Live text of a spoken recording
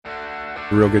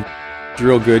Real good.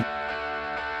 Real good.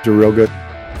 Real good.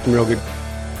 Real good.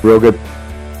 Real good.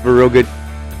 Real good.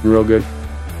 Real good.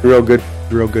 Real good.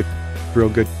 Real good.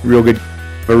 Real good. Real good.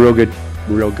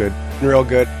 Real good.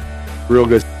 Real good. Real good. Real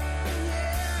good.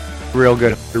 Real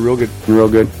good. Real good. Real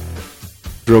good.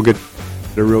 Real good.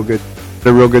 They're real good.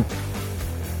 They're real good.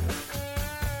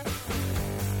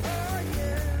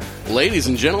 Ladies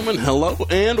and gentlemen, hello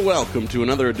and welcome to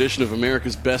another edition of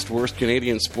America's Best Worst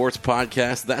Canadian Sports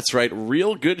Podcast. That's right,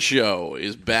 Real Good Show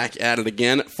is back at it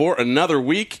again for another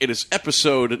week. It is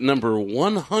episode number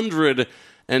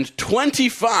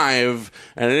 125,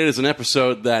 and it is an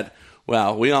episode that,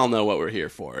 well, we all know what we're here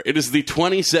for. It is the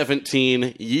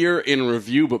 2017 year in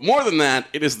review, but more than that,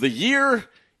 it is the year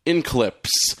in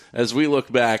clips as we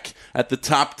look back at the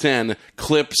top 10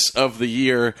 clips of the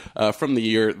year from the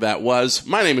year that was.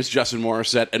 My name is Justin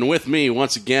Morissette, and with me,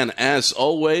 once again, as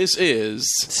always, is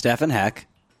Stefan Heck.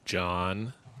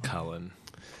 John Cullen.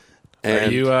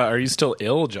 And Are you still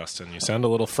ill, Justin? You sound a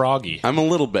little froggy. I'm a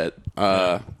little bit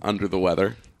under the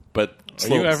weather, but Are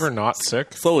you ever not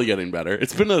sick? slowly getting better.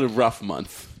 It's been a rough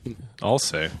month. I'll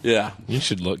say. Yeah, You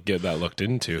should get that looked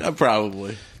into.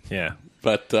 probably. Yeah.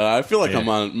 But I feel like Yeah.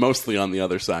 I'm mostly on the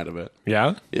other side of it.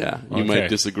 Yeah? Yeah, you Okay. might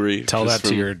disagree. Tell just that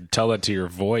from- to your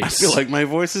voice. I feel like my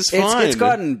voice is fine. It's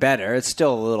gotten better. It's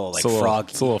still a little it's a little, froggy.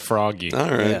 It's a little froggy. All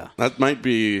right. Yeah. That might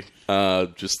be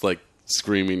just like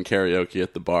screaming karaoke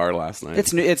at the bar last night.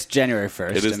 It's January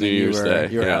 1st. It is New Year's Day,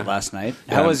 You were yeah. out last night.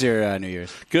 Yeah. How was your New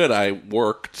Year's? Good. I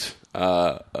worked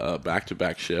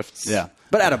back-to-back shifts. Yeah,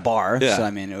 but at a bar. Yeah. So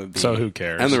I mean, it would be. So who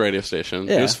cares? And the radio station.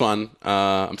 It Yeah. was fun.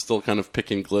 I'm still kind of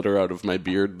picking glitter out of my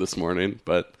beard this morning,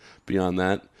 but beyond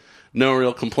that, no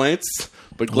real complaints.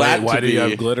 But glad Why to do be... you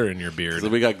have glitter in your beard? So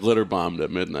we got glitter bombed at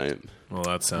midnight. Well,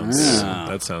 that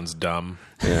sounds dumb.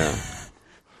 Yeah.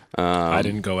 I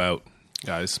didn't go out,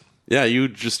 guys. Yeah, you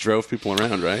just drove people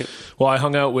around, right? Well, I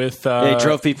hung out with... They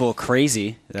drove people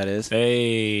crazy. That is.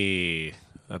 Hey,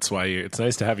 that's why it's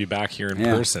nice to have you back here in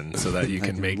Yeah. person so that you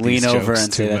can make lean these over jokes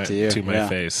and say that to my you. Yeah.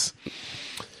 face.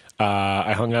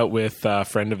 I hung out with a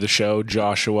friend of the show,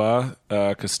 Joshua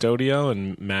Custodio,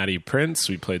 and Maddie Prince.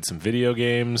 We played some video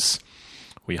games.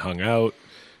 We hung out.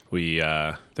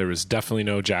 There was definitely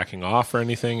no jacking off or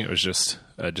anything. It was just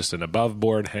an above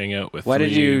board hangout with. Why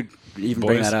did three you even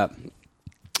bring boys. that up?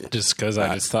 Just because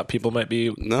I just thought people might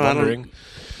be No, wondering.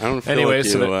 I don't feel Anyway, like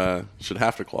you so should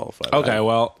have to qualify. Okay, that.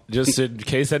 well, just in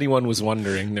case anyone was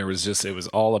wondering, it was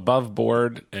all above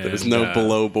board. And, There was no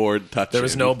below board touching. There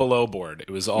was no below board.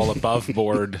 It was all above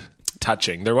board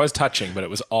touching. There was touching, but it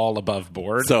was all above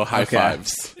board. So high Okay.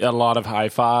 fives. A lot of high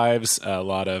fives, a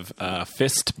lot of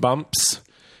fist bumps,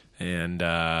 and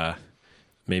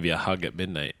maybe a hug at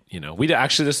midnight. You know,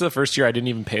 this is the first year I didn't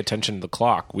even pay attention to the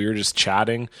clock. We were just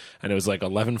chatting, and it was like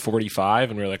 11:45,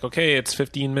 and we were like, okay, it's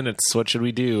 15 minutes. What should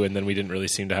we do? And then we didn't really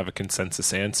seem to have a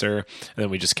consensus answer. And then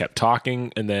we just kept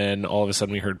talking, and then all of a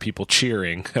sudden we heard people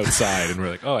cheering outside, and we're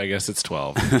like, oh, I guess it's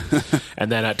 12. And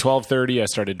then at 12:30, I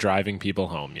started driving people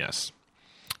home. Yes,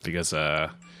 because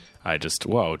I just,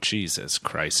 whoa, Jesus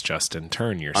Christ, Justin,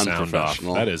 turn your sound off.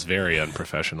 Unprofessional. That is very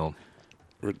unprofessional.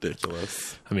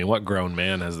 Ridiculous. I mean, what grown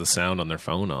man has the sound on their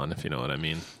phone on, if you know what I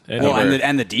mean? Well, Anyway,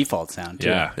 and the default sound too.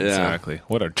 yeah, Yeah. exactly.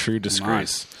 What a true Come on.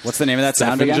 disgrace. What's the name of that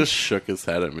sound Stefan again? just shook his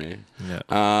head at me. Yeah.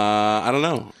 I don't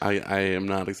know. I am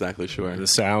not exactly sure. The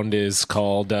sound is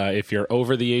called, if you're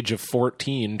over the age of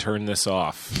 14, turn this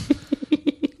off.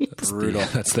 Brutal.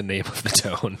 That's the name of the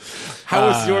tone. How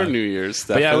was your New Year's,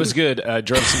 Stefan? But yeah, it was good.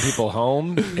 Drove some people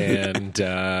home, and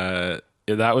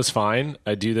that was fine.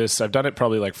 I do this. I've done it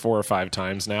probably like 4 or 5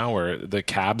 times now, where the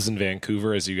cabs in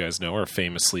Vancouver, as you guys know, are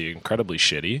famously incredibly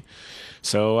shitty.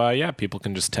 So, yeah, people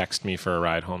can just text me for a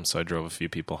ride home. So I drove a few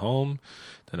people home.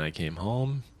 Then I came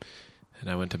home, and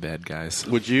I went to bed, guys.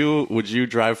 Would you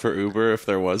drive for Uber if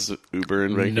there was Uber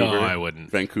in Vancouver? No, I wouldn't.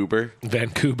 Vancouver?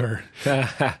 Vancouver.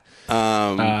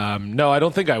 No, I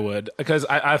don't think I would, because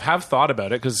I have thought about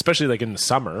it, because especially like in the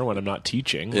summer when I'm not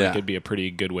teaching, Yeah. like it'd be a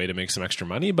pretty good way to make some extra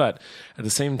money. But at the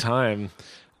same time,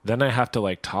 then I have to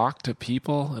like talk to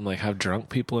people and like have drunk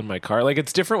people in my car. Like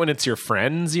it's different when it's your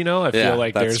friends, you know? I Yeah, feel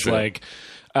like that's there's true. like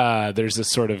there's this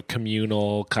sort of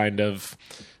communal kind of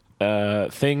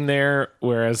thing there,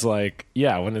 whereas like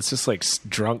when it's just like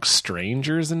drunk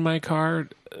strangers in my car,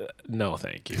 no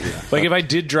thank you. Like if I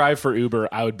did drive for Uber,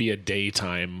 I'd be a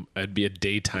daytime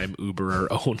Uberer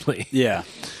only. Yeah.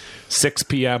 6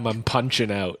 p.m. I'm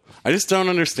punching out. I just don't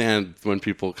understand when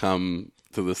people come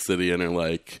to the city and are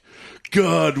like,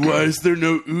 God, why is there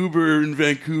no Uber in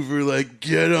Vancouver? Like,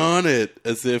 get on it.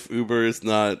 As if Uber is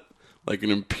not like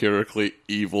an empirically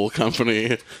evil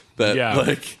company that Yeah.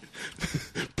 like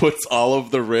puts all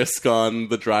of the risk on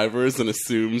the drivers and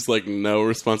assumes like no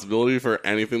responsibility for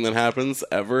anything that happens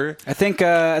ever. I think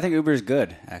Uber is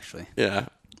good, actually. Yeah.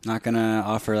 Not gonna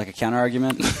offer like a counter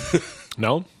argument.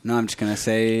 No? No, I'm just gonna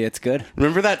say it's good.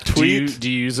 Remember that tweet?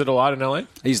 Do you use it a lot in LA?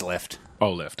 I use Lyft.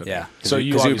 Oh, Lyft. Okay. Yeah. So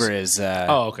you because obviously- Uber is.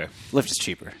 Oh, okay. Lyft is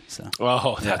cheaper. So.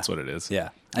 Oh, that's what it is. Yeah.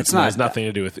 It has nothing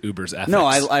to do with Uber's ethics. No,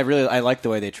 I like the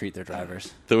way they treat their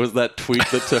drivers. There was that tweet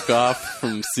that took off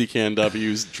from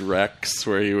CKNW's Drex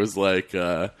where he was like,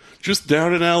 just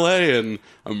down in LA and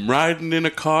I'm riding in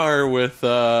a car with,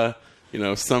 I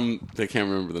can't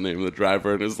remember the name of the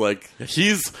driver, and it's like,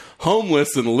 he's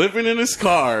homeless and living in his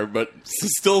car, but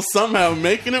still somehow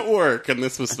making it work. And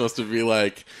this was supposed to be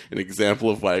like an example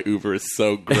of why Uber is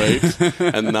so great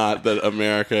and not that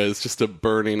America is just a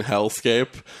burning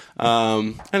hellscape.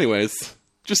 Anyways,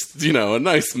 just, a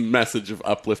nice message of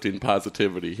uplifting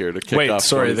positivity here to kick Wait, off.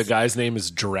 sorry, boys. the guy's name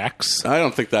is Drex? I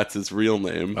don't think that's his real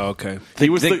name. Okay. He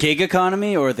was The gig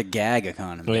economy or the gag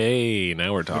economy? Hey,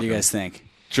 now we're talking. What do you guys think?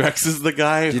 Drex is the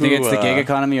guy Do you think it's the gig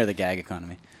economy or the gag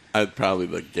economy? I'd probably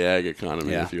the gag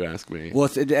economy Yeah. if you ask me. Well,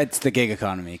 it's the gig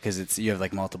economy because you have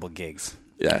like multiple gigs.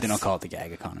 Yes. They don't call it the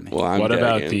gag economy. Well, I'm What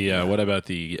about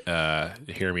gagging.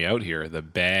 hear me out here, the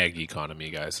bag economy,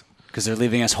 guys? Because they're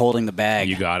leaving us holding the bag.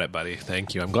 You got it, buddy.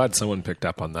 Thank you. I'm glad someone picked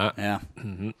up on that. Yeah.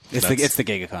 It's That's- the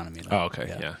gig economy. Though. Oh, okay.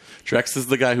 Yeah. Drex is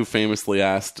the guy who famously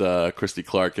asked Christy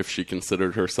Clark if she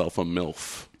considered herself a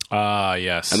MILF.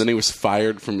 Yes. And then he was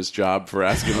fired from his job for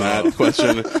asking that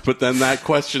question. But then that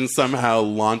question somehow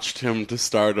launched him to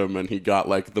stardom, and he got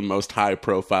like the most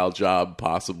high-profile job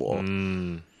possible.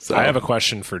 So I have a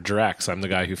question for Drex. I'm the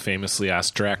guy who famously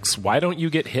asked Drex, why don't you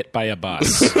get hit by a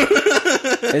bus?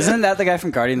 Isn't that the guy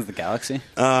from Guardians of the Galaxy?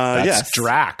 That's yes.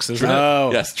 Drax, isn't it? Oh.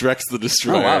 Yes, Drex the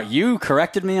Destroyer. Oh, wow. You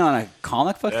corrected me on a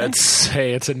comic book thing?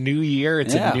 It's a new year.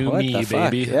 It's Yeah, a new what me, the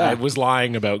fuck? baby. Yeah. I was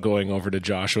lying about going over to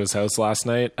Joshua's house last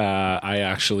night. I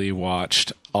actually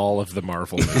watched all of the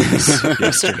Marvel movies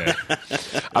yesterday.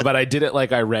 But I did it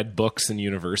like I read books in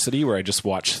university where I just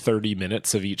watched 30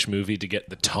 minutes of each movie to get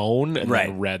the tone and Right.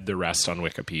 then read the rest on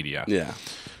Wikipedia. Yeah.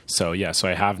 So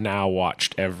I have now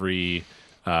watched every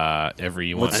one.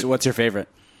 What's your favorite?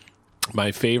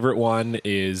 My favorite one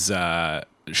is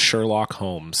Sherlock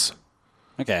Holmes.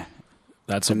 Okay.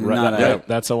 That's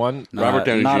Not a one. Robert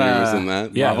Downey Jr. not was in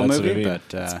that. Yeah, Marvel that's what I movie, mean.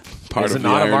 but Part Is of it the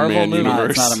not a Iron Marvel Man movie? no, universe.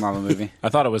 it's not a Marvel movie. I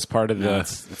thought it was part of No, the.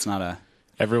 it's not a.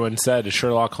 Everyone said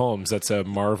Sherlock Holmes. That's a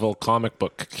Marvel comic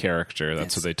book character.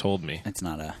 That's what they told me. It's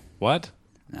not a. What?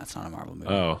 No, it's not a Marvel movie.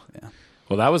 Oh. Yeah.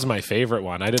 Well, that was my favorite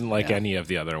one. I didn't like Yeah. any of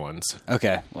the other ones.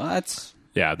 Okay. Well, that's.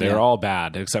 Yeah, they're Yeah. all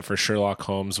bad except for Sherlock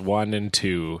Holmes 1 and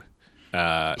 2.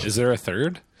 Is there a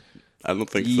third? I don't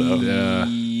think so.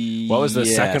 What was the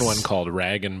Yes. second one called?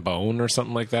 Rag and Bone or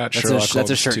something like that? That's a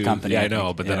Holmes shirt 2. company, Yeah, I I know,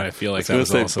 think. but then Yeah. I feel like I that was was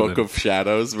going to also say Book of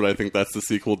Shadows, but I think that's the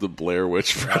sequel to Blair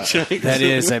Witch Project. That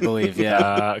is, I believe.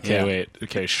 Yeah. Okay, Yeah. wait.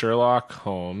 Okay, Sherlock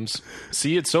Holmes.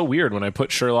 See, it's so weird when I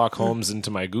put Sherlock Holmes into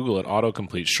my Google, it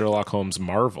autocompletes Sherlock Holmes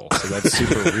Marvel. So that's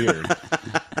super weird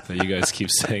that you guys keep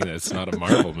saying that it's not a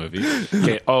Marvel movie.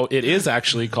 Okay, it is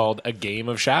actually called A Game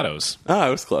of Shadows. I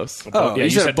was close. Oh, Yeah, you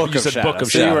said Book of Shadows.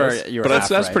 Shadows. You were But half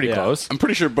That's right, pretty yeah. close. I'm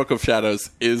pretty sure Book of Shadows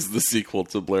is the sequel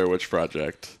to Blair Witch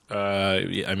Project.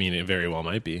 Yeah, I mean, it very well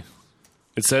might be.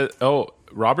 It said,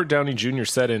 Robert Downey Jr.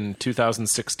 said in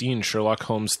 2016 Sherlock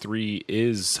Holmes 3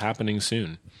 is happening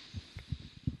soon.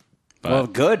 Well,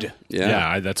 good.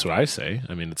 Yeah. That's what I say.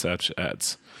 I mean, it's I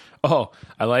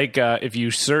like if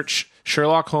you search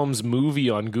Sherlock Holmes movie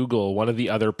on Google, one of the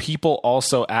other people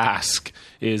also ask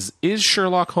is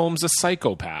Sherlock Holmes a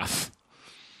psychopath?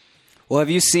 Well, have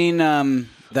you seen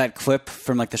that clip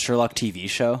from like the Sherlock TV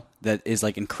show that is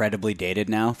like incredibly dated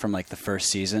now from like the first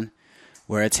season,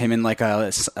 where it's him in like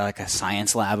a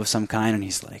science lab of some kind, and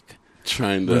he's like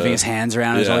Trying to moving his hands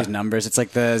around. There's all yeah. these numbers. It's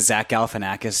like the Zach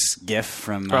Galifianakis gif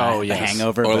from The yes.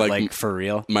 Hangover, Or but like like for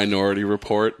real. Minority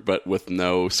Report, but with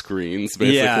no screens,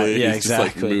 basically. Yeah, He's exactly.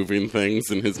 just like moving things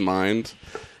in his mind.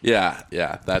 Yeah,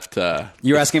 that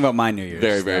You were asking about my New Year's.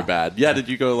 very, very though. bad. Yeah, did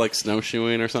you go like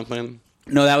snowshoeing or something?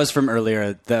 No, that was from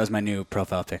earlier. That was my new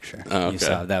profile picture. Oh, okay. You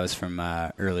saw that was from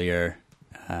earlier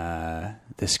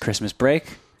this Christmas break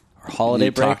or holiday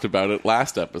You break. talked about it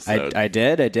last episode. I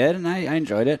did, and I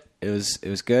enjoyed it. It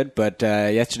was good. But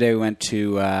yesterday we went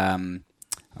to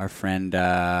our friend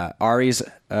Ari's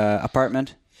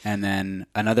apartment, and then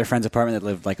another friend's apartment that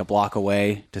lived like a block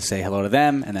away to say hello to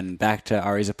them, and then back to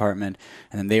Ari's apartment,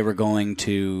 and then they were going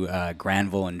to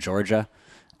Granville in Georgia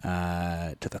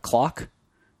to the Clock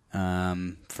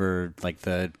for like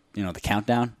the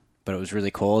countdown. But it was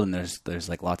really cold, and there's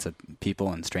like lots of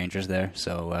people and strangers there,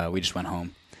 so we just went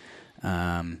home.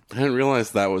 I didn't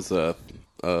realize that was a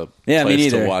me place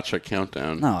neither. to watch a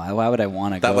countdown. No, why would I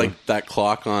want to That go? like that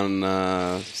clock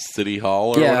on City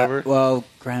Hall or yeah, whatever. well,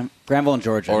 Granville and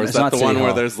Georgia. Or is It's that not the City one where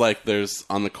Hall. there's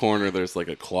on the corner there's like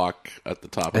a clock at the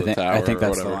top of the think- tower? I think or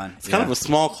that's the whatever. one, It's kind of yeah. a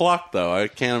small clock though. I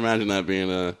can't imagine that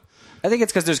being a. I think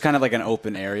it's because there's kind of like an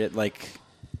open area. Like,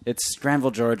 it's Granville,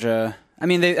 Georgia. I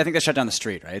mean, I think they shut down the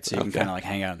street, right? So you can Okay. kind of like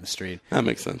hang out in the street. That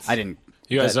makes sense. I didn't.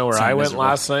 You guys that know where sounded I went miserable.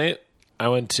 last night? I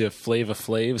went to Flava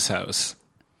Flav's house.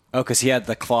 Oh, because he had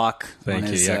the clock. Thank on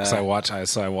you. his, Yeah,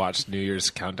 because I watched New Year's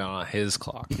countdown on his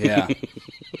clock. Yeah.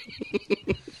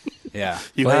 Yeah.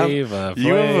 You have Flava a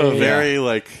Flav. very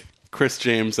like Chris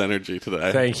James energy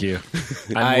today. Thank you.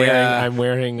 I, I'm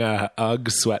wearing UGG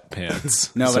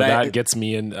sweatpants. No, so but that gets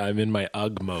me in. I'm in my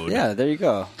UGG mode. Yeah, there you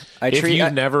go. If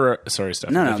you've never, sorry,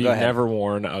 Steph. No, if go you've ahead. never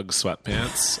worn UGG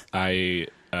sweatpants,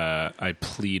 I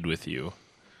plead with you,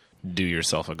 do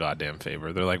yourself a goddamn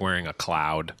favor. They're like wearing a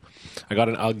cloud. I got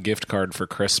an UGG gift card for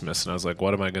Christmas, and I was like,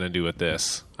 what am I going to do with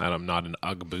this? I'm not an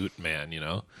UGG boot man, you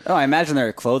know? Oh, I imagine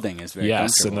their clothing is very Yes,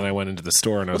 comfortable. and then I went into the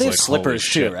store, and I Well, was they like, have slippers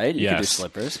holy shit. too, right? You yes. can do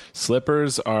slippers.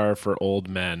 Slippers are for old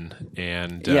men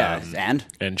and Yeah,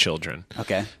 and? children.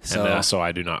 Okay, so So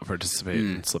I do not participate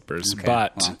in slippers, Okay,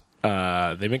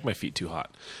 but they make my feet too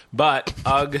hot. But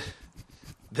UGG,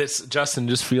 Justin,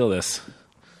 just feel this.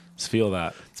 Just feel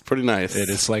that. It's pretty nice. It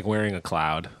is like wearing a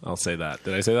cloud. I'll say that.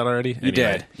 Did I say that already? you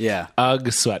did, yeah, UGG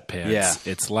sweatpants. Yeah.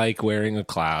 It's like wearing a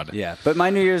cloud. yeah. But my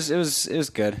New Year's, it was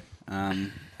good.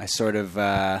 I sort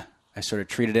of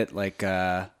treated it like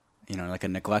like a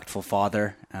neglectful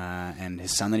father and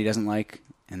his son that he doesn't like,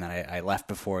 and then I left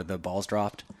before the balls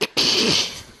dropped.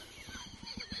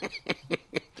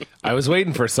 I was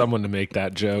waiting for someone to make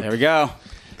that joke, There we go.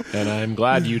 and I'm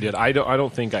glad you did. I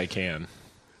don't think I can.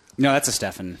 No, that's a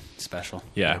Stefan special.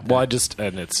 Yeah. Well,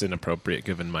 and it's inappropriate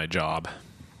given my job.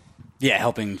 Yeah,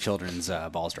 helping children's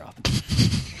balls drop.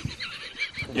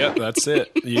 Yep, that's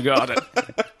it. You got it.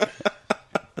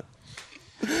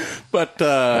 But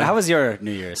How was your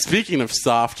New Year's? speaking of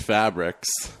soft fabrics,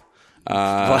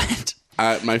 What?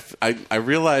 I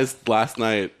realized last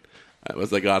night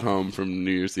as I got home from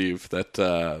New Year's Eve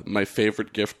that my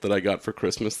favorite gift that I got for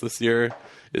Christmas this year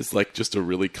is like just a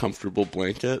really comfortable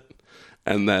blanket,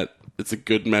 and that it's a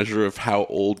good measure of how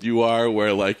old you are,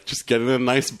 where like just getting a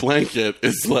nice blanket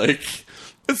is like,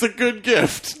 it's a good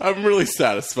gift. I'm really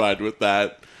satisfied with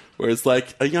that. Whereas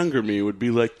like a younger me would be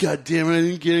like, God damn it, I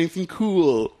didn't get anything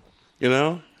cool. You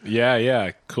know?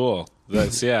 Yeah, cool.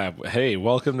 That's Hey,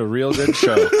 welcome to Real Good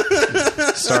Show,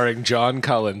 starring John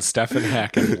Cullen, Stefan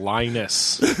Heck, and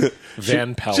Linus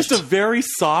Van Pelt. Just a very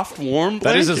soft, warm blanket.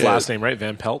 That is his last name, right?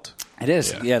 Van Pelt. It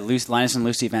is. Yeah, Linus and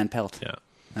Lucy Van Pelt. Yeah.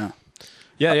 Oh.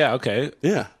 Yeah. Okay.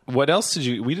 Yeah. What else did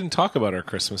you? We didn't talk about our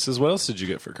Christmases. What else did you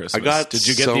get for Christmas? I got Did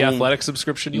you get so- the athletic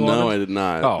subscription you wanted? No, I did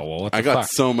not. Oh, well, what the I got fuck?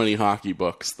 so many hockey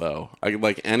books though. I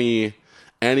like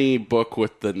any book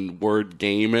with the word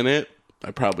game in it. I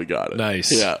probably got it.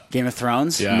 Nice. Yeah. Game of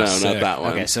Thrones? Yeah. No, sick. not that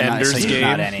one. Okay, so Ender's not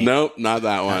Game? any. Nope, not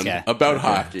that one. Okay. About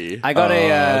hockey. I got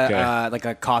okay. like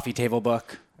a coffee table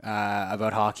book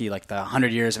about hockey, like the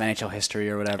 100 years of NHL history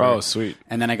or whatever. Oh, sweet.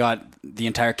 And then I got the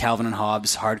entire Calvin and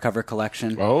Hobbes hardcover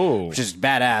collection. Oh. Which is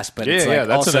badass, but Yeah, it's like yeah,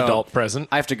 that's also, an adult present.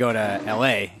 I have to go to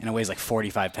LA and it weighs like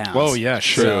 45 pounds. Oh, yeah,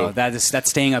 sure. So that's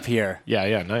staying up here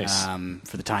Yeah, nice.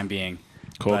 for the time being.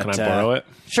 Cool. But, Can I borrow it?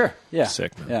 Sure. Yeah.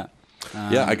 Sick, man. Yeah.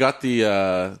 Yeah, I got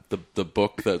the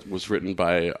book that was written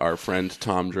by our friend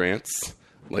Tom Drance.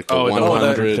 Like the Oh, the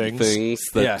 100 100 things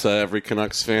that Yeah. Every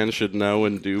Canucks fan should know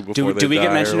and do before they do we die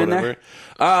get mentioned or in there? whatever.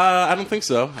 I don't think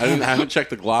so. I haven't checked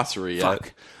the glossary yet.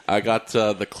 Fuck. I got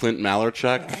the Clint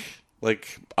Malarchuk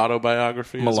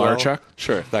autobiography. as well. Malarchuk?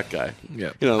 Sure, that guy.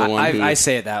 Yeah. You know the one who, I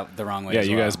say it the wrong way. Yeah, as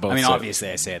you well. guys both I mean, say it. obviously,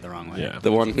 I say it the wrong way. Yeah.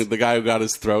 the guy who got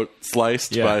his throat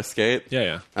sliced Yeah. by a skate.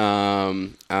 Yeah.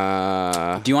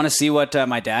 Do you want to see what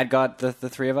my dad got the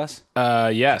three of us?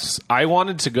 Yes. I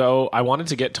wanted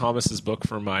to get Thomas's book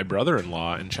for my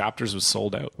brother-in-law, and Chapters was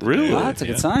sold out. Really? Well, that's a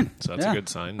Yeah. good sign. So that's Yeah. a good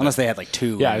sign. Unless they had like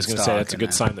two. Yeah, I in was going to stock say that's a and good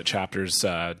then- sign that Chapters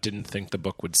didn't think the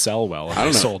book would sell well. And I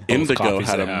don't they know. sold both Indigo copies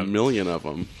had they a have. million of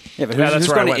them. Yeah, but Yeah, who's that's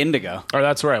where going I to went. Indigo? Or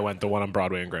that's where I went. The one on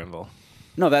Broadway in Granville.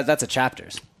 No, that's a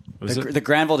Chapters. Was it? The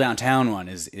Granville downtown one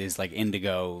is like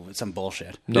Indigo, some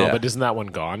bullshit. No, Yeah. but isn't that one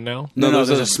gone now? No, there's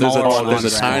a smaller one There's on a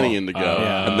the tiny Granville. Indigo,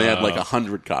 Yeah. and they had like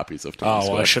 100 copies of Oh, Thomas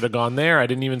well, I Swift. should have gone there. I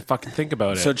didn't even fucking think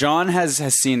about it. So John has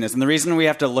seen this, and the reason we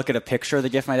have to look at a picture of the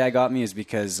gift my dad got me is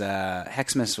because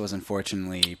Hexmas was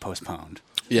unfortunately postponed.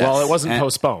 Yes. Well, it wasn't And-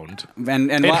 postponed.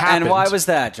 And It why, happened. and why was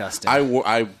that, Justin?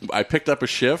 I picked up a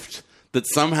shift that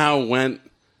somehow went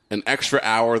an extra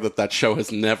hour that show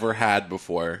has never had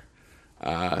before.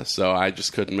 So I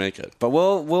just couldn't make it. But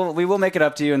we will make it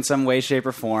up to you in some way, shape,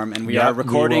 or form. And we are Yep,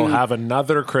 recording. We will have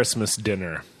another Christmas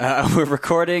dinner. We're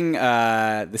recording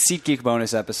the SeatGeek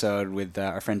bonus episode with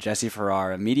our friend Jesse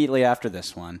Farrar immediately after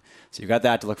this one. So you've got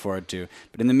that to look forward to.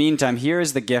 But in the meantime, here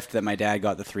is the gift that my dad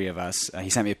got the three of us. He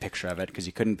sent me a picture of it because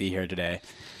he couldn't be here today.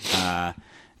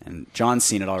 And John's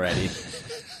seen it already.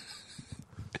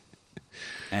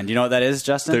 And you know what that is,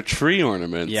 Justin? They're tree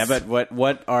ornaments. Yeah, but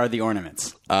what are the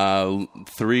ornaments?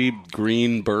 3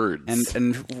 green birds.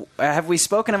 And have we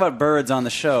spoken about birds on the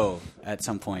show at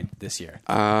some point this year?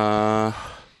 I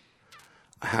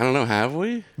don't know. Have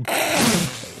we?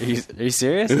 Are you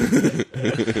serious?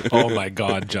 Oh my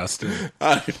God, Justin!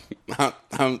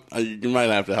 You might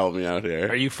have to help me out here.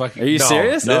 Are you fucking? Are you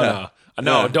serious? No, Yeah.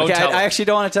 no, don't Okay, tell. I actually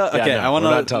don't want to tell. Okay, no, I want we're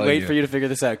not to telling wait you. for you to figure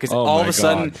this out because Oh all my of a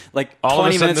sudden, God. like All of a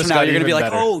 20 sudden minutes this from now, got you're going to be even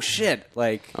like, better. "Oh shit!"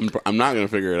 Like, I'm not going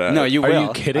to figure it out. no, you Are will.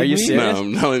 you kidding Are you me? serious? No,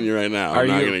 I'm telling you right now. I'm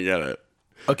not you- going to get it.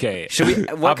 Okay, Should we?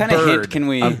 What a kind of hint bird. can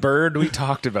we? A bird we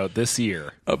talked about this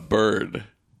year. A bird.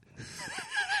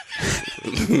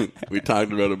 We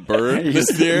talked about a bird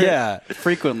this year? Yeah,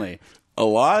 frequently. A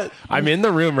lot? I'm in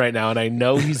the room right now, and I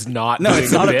know he's not. No, doing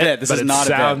it's not a bit. bit. This but is not a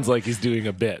bit. It sounds like he's doing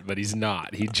a bit, but he's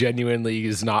not. He genuinely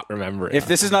is not remembering. If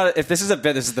this is a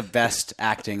bit, this is the best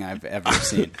acting I've ever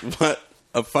seen. What?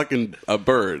 A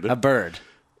bird. A bird.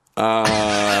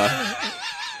 Yeah.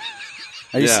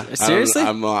 Are you seriously?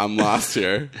 I'm lost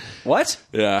here. What?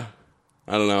 Yeah.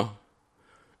 I don't know.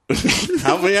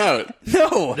 Help me out.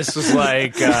 No. This was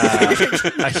like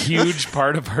a huge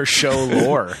part of our show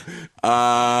lore.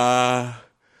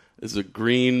 It's a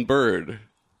green bird.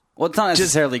 Well, it's not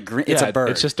necessarily green. It's Yeah, a bird.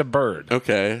 It's just a bird.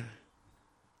 Okay.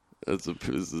 It's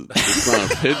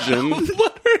not a pigeon.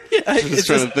 I'm just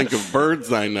trying to think of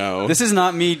birds I know. This is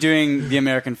not me doing the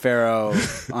American Pharaoh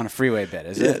on a freeway bit,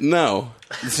 is it? No.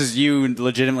 This is you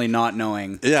legitimately not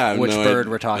knowing Yeah, I have which no bird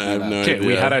idea. we're talking I have about. no Okay, we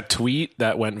idea. had a tweet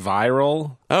that went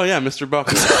viral. Oh, yeah, Mr.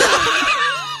 Buckle.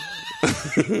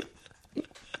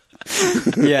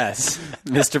 Yes,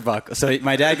 Mr. Buckle. So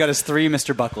my dad got us 3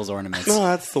 Mr. Buckles ornaments. Oh,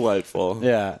 that's delightful.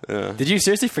 Yeah. Did you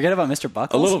seriously forget about Mr. A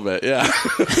Buckles? little bit, yeah.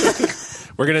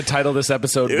 We're going to title this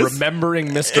episode Remembering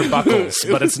Mr. Buckles,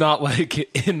 but it's not like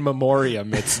in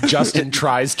memoriam. It's Justin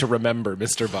tries to remember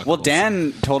Mr. Buckles. Well,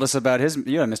 Dan told us about his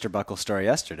Mr. Buckles story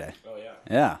yesterday. Oh, yeah.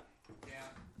 Yeah.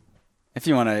 If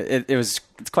you want to, it's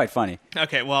quite funny.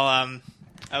 Okay, well,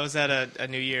 I was at a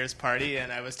New Year's party,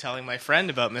 and I was telling my friend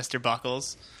about Mr.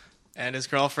 Buckles, and his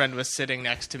girlfriend was sitting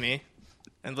next to me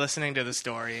and listening to the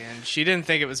story, and she didn't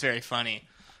think it was very funny,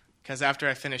 because after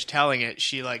I finished telling it,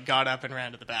 she got up and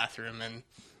ran to the bathroom and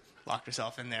locked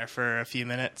herself in there for a few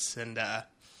minutes, and I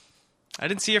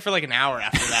didn't see her for an hour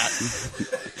after that.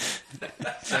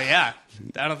 So, yeah,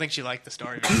 I don't think she liked the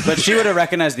story. But she would have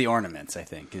recognized the ornaments, I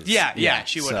think. Yeah,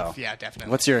 she would have. So, Yeah,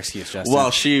 definitely. what's your excuse, Justin? Well,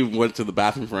 she went to the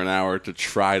bathroom for an hour to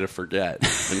try to forget.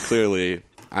 And clearly,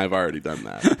 I've already done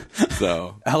that.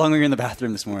 So, how long were you in the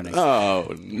bathroom this morning?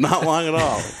 oh, not long at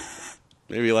all.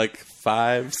 Maybe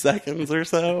 5 seconds or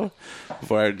so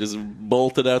before I just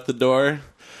bolted out the door.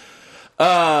 You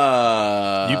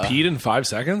peed in 5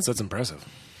 seconds? That's impressive.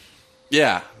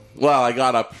 Yeah. Well, I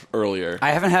got up earlier.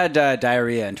 I haven't had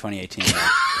diarrhea in 2018 yet.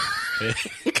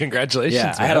 Congratulations,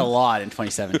 Yeah, I had a man. lot in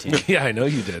 2017. Yeah, I know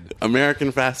you did.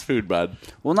 American fast food, bud.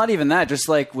 Well, not even that. Just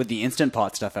with the Instant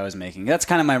Pot stuff I was making. That's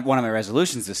kind of one of my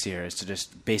resolutions this year is to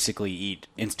just basically eat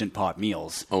Instant Pot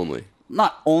meals. Only.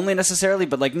 Not only necessarily,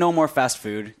 but no more fast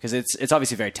food because it's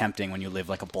obviously very tempting when you live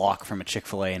a block from a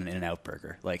Chick-fil-A and an In-N-Out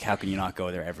Burger. How can you not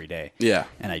go there every day? Yeah.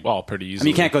 And Well, pretty I mean, easily.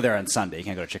 you can't go there on Sunday. You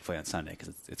can't go to Chick-fil-A on Sunday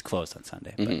because it's closed on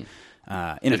Sunday. But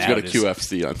Let's In-N-Out go to is-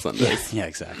 QFC on Sundays. Yeah,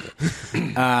 exactly.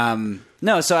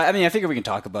 No, so I figure we can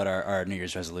talk about our New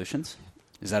Year's resolutions.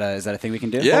 Is that a thing we can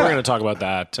do? Yeah. Well, we're going to talk about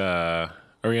that.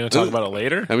 Are we going to talk about it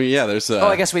later? I mean, yeah, there's Oh,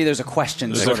 I guess there's a question.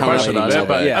 There's sort a of question relating about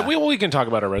to it, but yeah. we can talk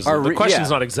about our resolution. Our The question's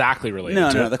yeah. not exactly related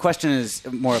to No. it. The question is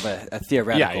more of a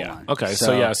theoretical Yeah. one. Okay,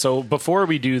 so before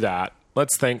we do that,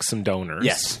 let's thank some donors.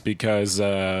 Yes. Because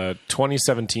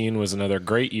 2017 was another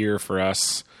great year for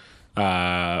us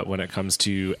when it comes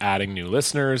to adding new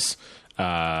listeners,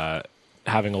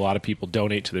 having a lot of people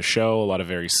donate to the show, a lot of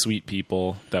very sweet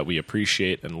people that we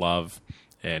appreciate and love.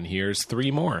 And here's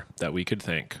 3 more that we could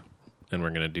thank. And we're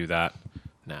going to do that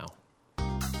now.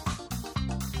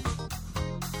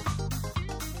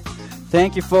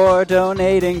 Thank you for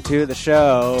donating to the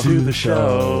show.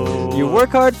 You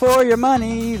work hard for your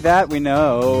money, that we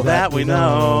know.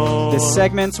 This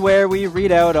segment's where we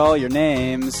read out all your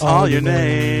names. all your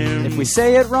names. If we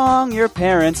say it wrong, your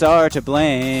parents are to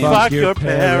blame. Fuck your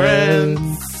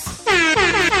parents.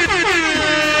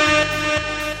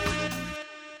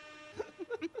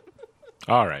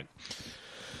 All right.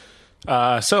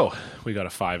 So we got a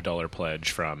 $5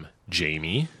 pledge from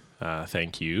Jamie.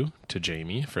 Thank you to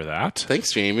Jamie for that.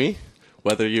 Thanks, Jamie.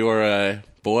 Whether you are a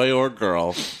boy or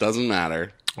girl, doesn't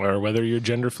matter. Or whether you're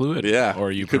gender fluid. Yeah.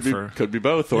 Or you could prefer. Could be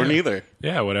both or neither.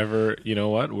 Yeah, whatever. You know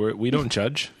what? We don't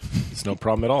judge. It's no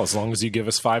problem at all, as long as you give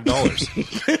us $5.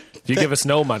 If you give us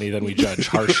no money, then we judge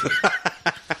harshly.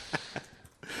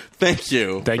 Thank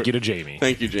you. Thank you to Jamie.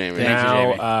 Thank you, Jamie.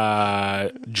 Now,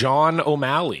 John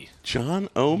O'Malley. John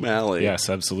O'Malley. Yes,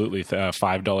 absolutely.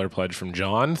 $5 pledge from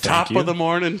John. Thank Top you. of the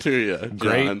morning to you,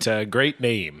 John. Great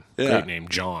name. Yeah. Great name,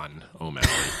 John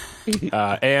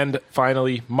O'Malley. And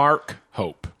finally, Mark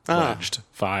Hope pledged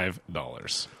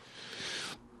 $5.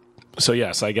 So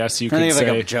yes, I guess you Can I could think of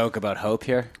say. like a joke about hope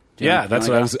here? Do you Yeah, wanna- that's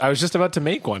you what wanna I was just about to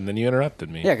make one. Then you interrupted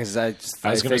me. Yeah, because I was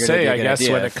going to figured it'd say, be a I good guess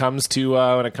idea when if-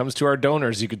 it comes to our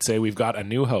donors, you could say we've got a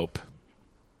new hope.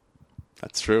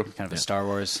 That's true. kind of a Star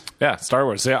Wars. Yeah, Star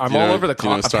Wars. Yeah, I'm Do you all know- over the do you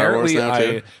know con. Star Wars Apparently,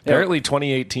 now, too? apparently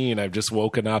 2018. I've just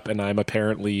woken up and I'm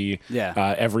apparently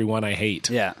everyone I hate.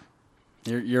 Yeah.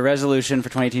 Your resolution for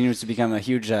 2018 was to become a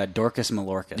huge Dorcas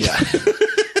Malorcas.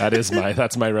 Yeah.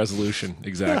 That's my resolution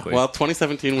exactly. Well,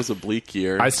 2017 was a bleak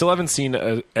year. I still haven't seen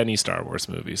any Star Wars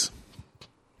movies.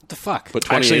 What the fuck?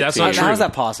 but Actually, that's not 2018 true. How is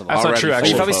that possible? That's not Already true. full You've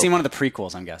Actually, of probably hope. seen one of the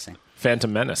prequels, I'm guessing.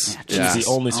 Phantom Menace. Yeah. It's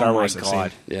the only Star Oh my Wars I've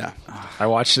God. seen. Yeah. I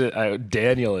watched it.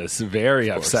 Daniel is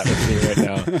very upset with me right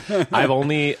now. I've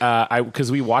only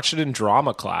because we watched it in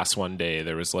drama class one day.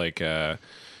 There was like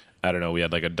I don't know. We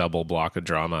had like a double block of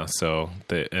drama,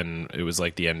 and it was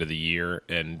like the end of the year,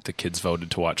 and the kids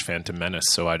voted to watch Phantom Menace,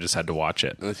 so I just had to watch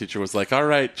it. And the teacher was like, all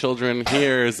right, children,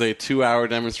 here is a 2-hour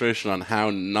demonstration on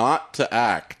how not to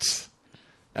act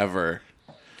ever.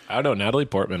 I don't know. Natalie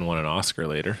Portman won an Oscar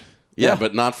later. Yeah,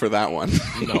 but not for that one.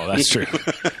 No, that's true.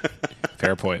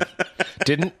 Fair point.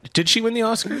 Did she win the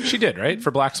Oscar? She did, right?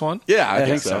 For Black Swan? Yeah, I think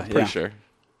think so. so, yeah. Pretty sure.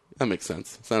 That makes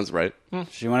sense. Sounds right.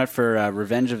 She won it for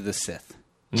Revenge of the Sith.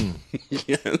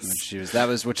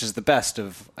 Yes. Which is the best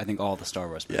of, I think, all the Star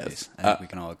Wars movies. I think we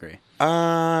can all agree.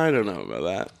 I don't know about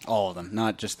that. All of them,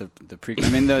 not just the prequel. I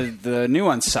mean, the new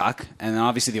ones suck, and then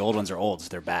obviously the old ones are old, so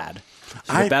they're bad.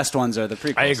 So the best ones are the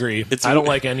prequels. I agree. I don't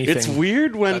like anything. It's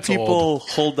weird when that's people old.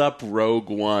 hold up Rogue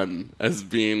One as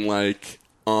being like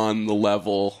on the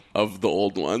level of the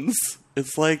old ones.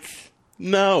 It's like,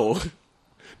 no.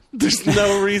 There's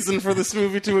no reason for this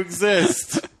movie to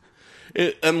exist.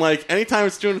 And like, anytime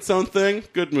it's doing its own thing,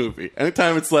 good movie.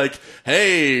 Anytime it's like,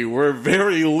 hey, we're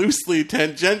very loosely,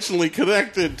 tangentially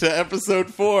connected to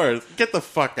episode 4. Get the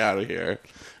fuck out of here.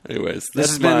 Anyways, This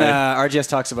has been RGS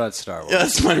Talks About Star Wars.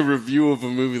 that's my review of a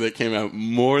movie that came out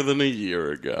more than a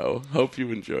year ago. Hope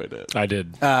you enjoyed it. I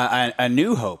did. A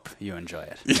New Hope, you enjoy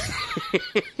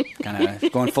it. Kind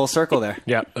of going full circle there.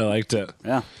 Yeah, I liked it.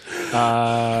 Yeah.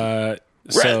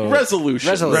 Resolution.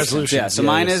 Resolutions, Yeah, so yeah,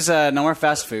 mine yes. is no more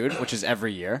fast food, which is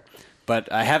every year.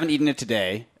 But I haven't eaten it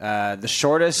today. The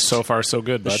shortest... So far, so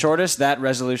good, The bud. shortest that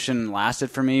resolution lasted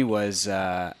for me was,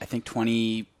 I think,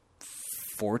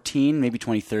 2014, maybe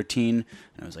 2013. And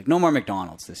it was like, no more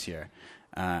McDonald's this year.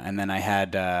 And then I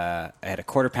had a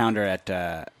quarter pounder at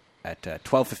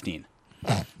 12:15.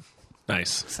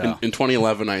 Nice. So In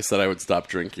 2011, I said I would stop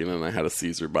drinking, and I had a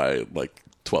Caesar by like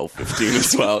 12:15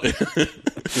 as well.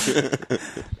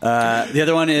 the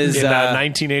other one is In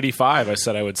 1985, I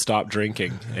said I would stop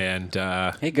drinking, and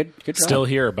hey, good job. still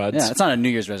here, buds. Yeah, it's not a New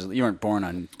Year's resolution. You weren't born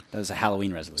on that was a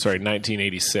Halloween resolution. Sorry,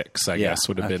 1986, I guess,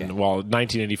 would have okay. been,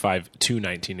 1985 to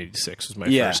 1986 was my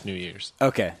Yeah. first New Year's.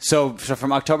 Okay, so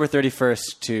from October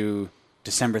 31st to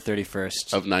December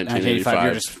 31st Of 1985.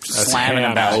 you're just slamming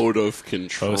them ham. down. Out of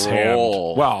control. Those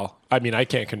hammed. Well, I mean, I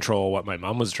can't control what my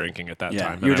mom was drinking at that Yeah,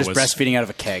 time. you were and I just was, breastfeeding out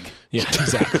of a keg. Yeah,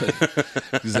 exactly.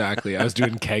 Exactly. I was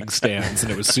doing keg stands,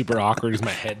 and it was super awkward because my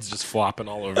head's just flopping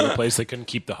all over the place. I couldn't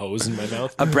keep the hose in my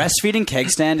mouth. A breastfeeding keg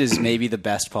stand is maybe the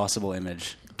best possible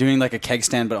image. Doing like a keg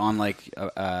stand, but on like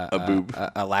a boob.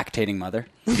 a lactating mother.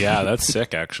 Yeah, that's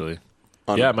sick, actually.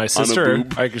 Yeah, my sister.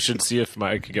 I should see if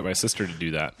I could get my sister to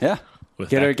do that. Yeah, With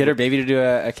get that- her baby to do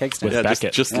a keg stand. Yeah,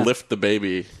 Beckett. just lift the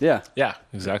baby. Yeah, Yeah,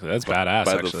 exactly. That's badass.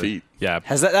 by the actually. feet. Yeah.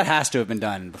 that has to have been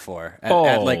done before at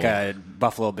Oh. like a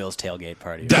Buffalo Bills tailgate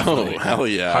party. Oh, hell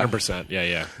yeah. 100%. Yeah,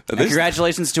 yeah. And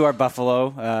congratulations to our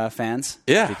Buffalo fans.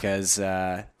 Yeah. because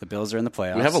the Bills are in the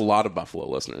playoffs. We have a lot of Buffalo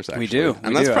listeners, actually. do. And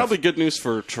We that's do probably good news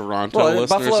for Toronto well, listeners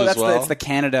Buffalo. as well. It's the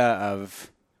Canada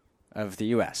of the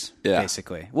U.S. Yeah.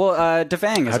 basically. Well,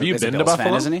 Devang is Have you is a been to Bills fan,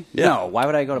 Buffalo? isn't he? Yeah. No, why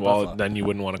would I go to Well, Buffalo? then you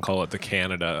wouldn't want to call it the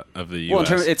Canada of the U.S. Well, in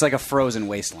terms, it's like a frozen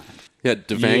wasteland. yeah,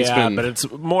 Devang's yeah, been... but it's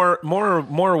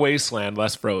more wasteland,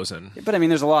 less frozen. But I mean,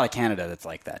 there's a lot of Canada that's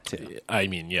like that too. I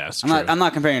mean, yes, I'm true.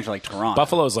 not comparing it to like Toronto.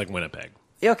 Buffalo's like Winnipeg.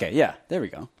 Okay, yeah, there we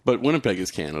go. But Winnipeg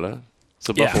is Canada.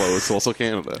 So Buffalo is also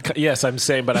Canada. Yes, I'm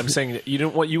saying that you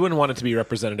wouldn't want it to be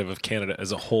representative of Canada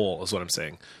as a whole, is what I'm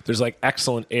saying. There's like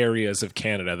excellent areas of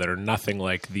Canada that are nothing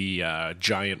like the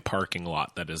giant parking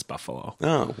lot that is Buffalo.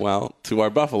 Oh, well, to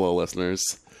our Buffalo listeners,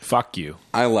 Fuck you.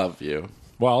 I love you.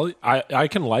 Well, I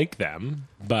can like them,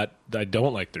 but I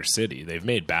don't like their city. They've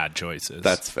made bad choices.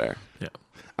 That's fair. yeah.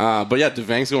 But yeah,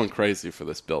 Devang's going crazy for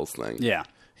this Bills thing. Yeah.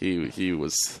 He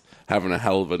was having a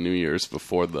hell of a New Year's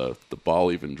before the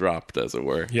ball even dropped, as it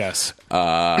were. Yes.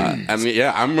 I mean,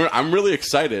 yeah, I'm really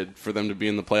excited for them to be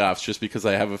in the playoffs just because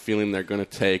I have a feeling they're going to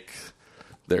take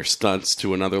their stunts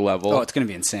to another level. Oh, it's going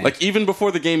to be insane. Like, even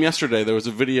before the game yesterday, there was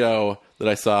a video that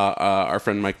I saw our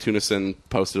friend Mike Tunison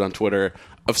posted on Twitter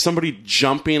of somebody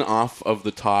jumping off of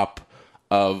the top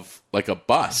of, like, a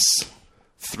bus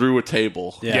through a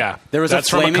table. Yeah. There was That's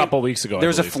a flaming, from a couple weeks ago. There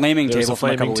was a flaming There was table a from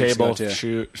a flaming couple weeks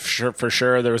table, ago, too. for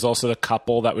sure. There was also the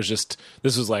couple that was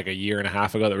this was like a year and a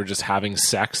half ago that were just having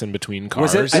sex in between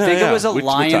cars. Was it? I think Yeah, it was a we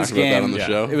Lions talked about that game. on the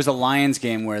show. It was a Lions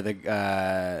game where the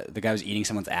guy was eating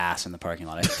someone's ass in the parking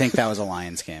lot. I think that was a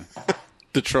Lions game.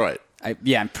 Detroit.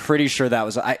 I'm pretty sure that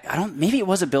was. I don't. Maybe it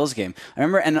was a Bills game. I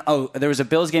remember. And there was a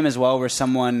Bills game as well where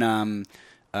someone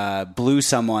blew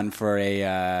someone for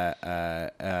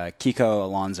a Kiko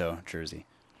Alonso jersey.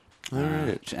 All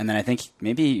right. And then I think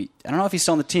maybe I don't know if he's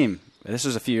still on the team. This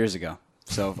was a few years ago,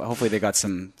 so hopefully they got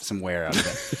some wear out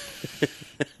of it.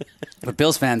 But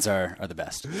Bills fans are the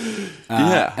best.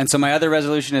 Yeah. And so my other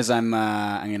resolution is I'm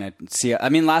gonna see. I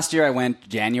mean, last year I went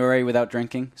January without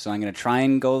drinking, so I'm gonna try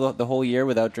and go the whole year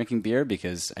without drinking beer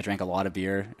because I drank a lot of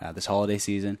beer this holiday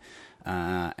season.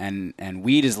 And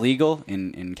weed is legal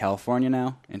in California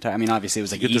now. I mean, obviously it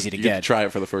was like easy to you get. to try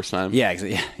it for the first time. Yeah,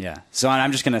 yeah. So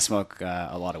I'm just gonna smoke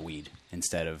a lot of weed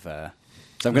instead of.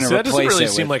 So I'm gonna So that replace doesn't really it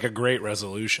seem with, like a great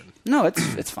resolution. No,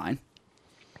 it's fine.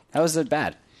 How is it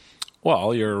bad?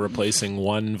 Well, you're replacing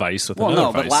one vice with Well, another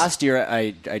no, vice. but last year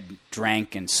I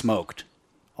drank and smoked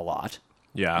a lot,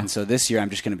 yeah, and so this year I'm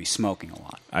just going to be smoking a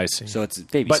lot. I see. So it's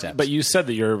baby but steps. but you said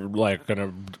that you're like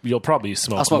you'll probably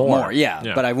smoke. I'll smoke more, yeah,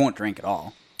 but I won't drink at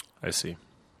all. I see.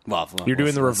 Well, You're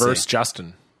doing the we'll see. reverse,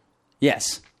 Justin.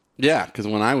 Yes. Yeah, because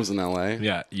when I was in LA,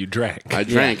 Yeah, you drank. I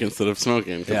drank instead of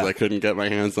smoking because Yeah. I couldn't get my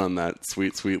hands on that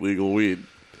sweet, sweet legal weed.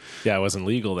 Yeah, it wasn't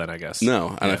legal then, I guess.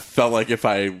 No, and I felt like if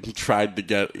I tried to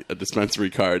get a dispensary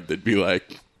card, they'd be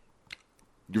like,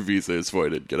 your visa is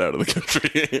voided. Get out of the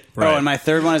country. Right. Oh, and my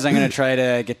third one is I'm going to try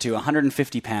to get to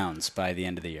 150 pounds by the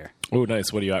end of the year. Oh,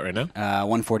 nice. What are you at right now?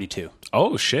 142.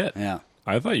 Oh, shit. Yeah.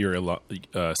 I thought you were a lot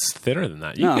thinner than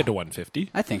that. You No. can get to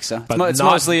 150. I think so. But It's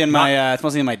not- mostly in my it's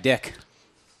mostly in my dick.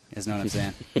 Is know what I'm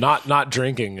saying? Not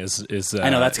drinking is I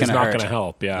know that's is gonna not hurt. going to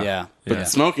help. Yeah. Yeah. But Yeah.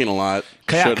 smoking a lot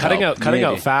Yeah, should cutting help. out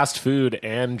Maybe. fast food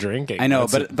and drinking. I know,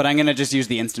 That's but I'm going to just use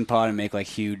the Instant Pot and make like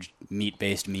huge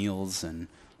meat-based meals and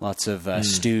lots of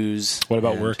stews. what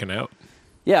about and- working out?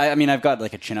 Yeah, I mean, I've got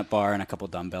like a chin-up bar and a couple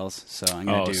dumbbells, so I'm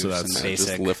going to do so that's- some Yeah, basic.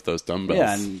 just lift those dumbbells.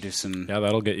 Yeah, and do some. Yeah,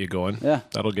 that'll get you going. Yeah.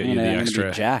 That'll get I'm you the gonna be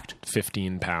extra jacked.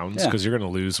 15 pounds Yeah. because you're going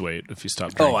to lose weight if you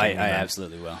stop drinking. Oh, I and then-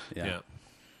 absolutely will. Yeah.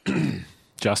 Yeah.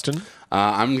 Justin?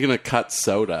 I'm going to cut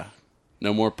soda.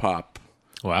 No more pop.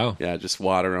 Wow. Yeah, just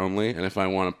water only. And if I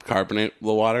want to carbonate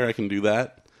the water, I can do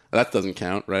that. That doesn't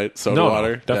count, right? Soda No,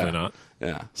 water? definitely Yeah. not.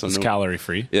 Yeah. So It's no, calorie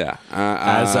free. Yeah.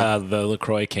 As the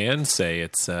LaCroix cans say,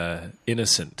 it's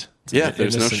innocent. It's yeah, an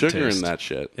there's no innocent sugar taste. in that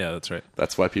shit. Yeah, that's right.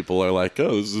 That's why people are like,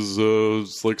 oh, this is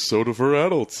it's like soda for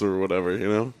adults or whatever, you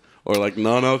know? Or like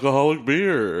non-alcoholic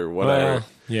beer or whatever. Well,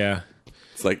 yeah.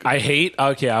 It's like,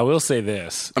 I will say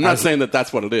this. I'm not saying that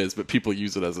that's what it is, but people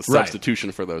use it as a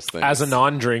substitution for those things. As a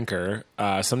non-drinker,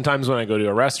 sometimes when I go to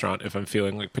a restaurant, if I'm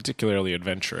feeling like particularly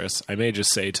adventurous, I may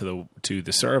just say to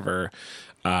the server,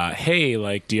 "Hey,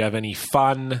 like, do you have any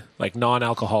fun like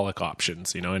non-alcoholic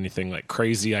options? You know, anything like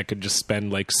crazy I could just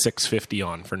spend like $6.50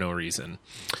 on for no reason."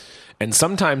 And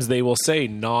sometimes they will say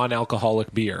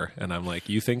non-alcoholic beer, and I'm like,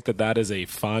 "You think that is a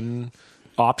fun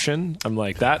option?" I'm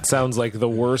like, that sounds like the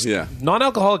worst. Yeah.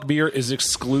 Non-alcoholic beer is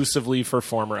exclusively for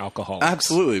former alcoholics.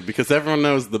 Absolutely, because everyone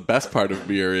knows the best part of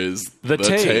beer is The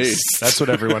taste. That's what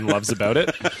everyone loves about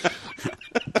it.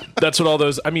 That's what all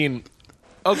those. I mean,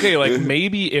 okay, like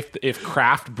maybe if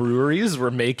craft breweries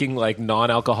were making like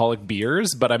non-alcoholic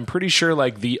beers, but I'm pretty sure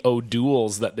like the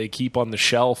O'Doul's that they keep on the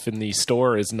shelf in the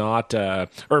store is not, or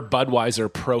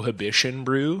Budweiser Prohibition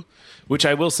Brew, which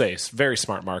I will say is very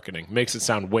smart marketing. Makes it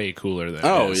sound way cooler than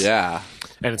Oh, it is. yeah.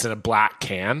 And it's in a black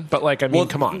can. But like, I mean,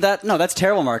 come on. That's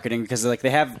terrible marketing because like they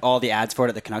have all the ads for it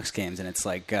at the Canucks games, and it's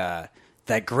like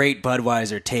that great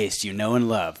Budweiser taste you know and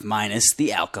love, minus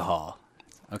the alcohol.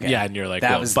 Okay. Yeah, and you're like,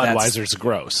 That well, was- that's- Budweiser's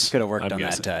gross. Could have worked I'm on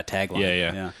guessing. that tagline.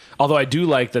 Yeah. Although I do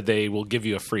like that they will give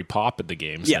you a free pop at the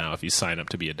games Yeah. now if you sign up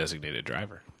to be a designated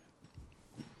driver.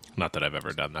 Not that I've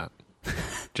ever done that.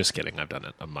 Just kidding. I've done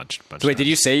it a bunch. So wait, did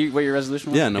you say what your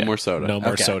resolution was? Yeah, no more soda. No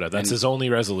more Okay. soda. That's And- his only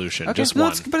resolution. Okay, Just no,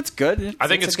 one. but it's good. I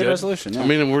think it's it's a good good. resolution. Yeah. I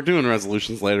mean, we're doing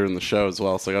resolutions later in the show as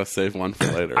well, so I gotta save one for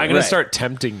later. I'm going Right. to start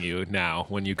tempting you now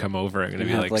when you come over. I'm going to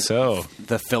be have, like, like, so,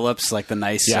 the Phillips, like the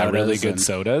nice yeah, sodas really good and-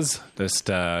 sodas.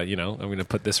 Just, I'm going to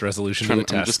put this resolution to the I'm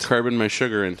test. just curbing my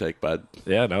sugar intake, bud.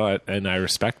 Yeah, no, I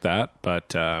respect that,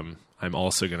 but I'm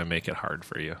also going to make it hard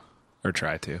for you, or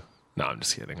try to. No, I'm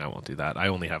just kidding. I won't do that. I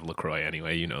only have LaCroix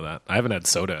anyway. You know that. I haven't had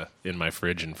soda in my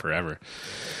fridge in forever.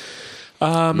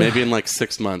 Maybe in like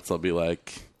 6 months, I'll be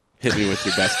like, hit me with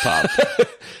your best pop.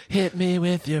 Hit me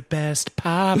with your best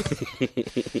pop.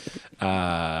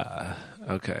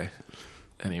 Okay.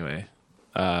 Anyway,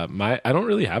 I don't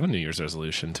really have a New Year's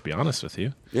resolution, to be honest with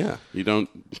you. Yeah, you don't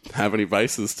have any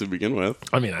vices to begin with.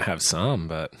 I mean, I have some,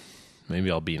 but maybe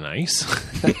I'll be nice.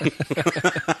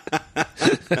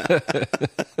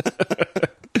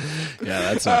 Yeah,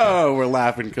 that's not. Oh, we're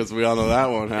laughing because we all know that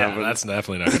won't Yeah, happen. that's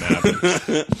definitely not going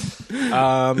to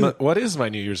happen. What is my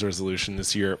New Year's resolution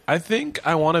this year? I think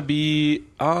I want to be.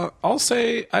 I'll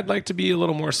say I'd like to be a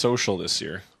little more social this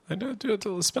year. I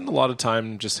do spend a lot of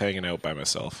time just hanging out by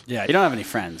myself. Yeah, you don't have any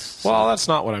friends. so- Well, that's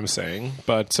not what I'm saying,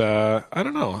 but I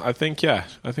don't know. I think I'm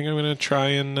going to try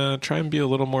and be a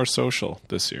little more social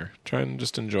this year. Try and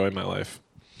just enjoy my life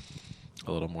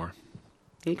a little more.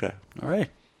 Okay. all right,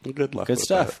 Well, good luck. good with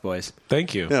stuff, boys.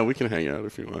 Thank you. that. Yeah, we can hang out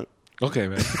if you want. Okay,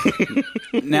 man.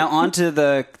 Now on to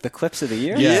the clips of the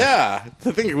year. Yeah,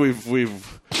 I think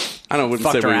we've. I wouldn't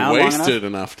Fucked say we around long wasted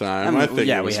enough time. I mean, I think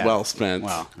yeah, it we was have. well spent.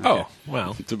 Wow. Oh,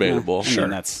 well. Debatable. I mean,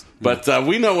 that's But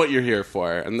we know what you're here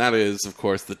for, and that is, of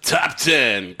course, the top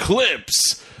 10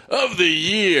 clips of the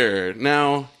year.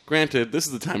 Now, granted, this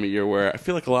is the time of year where I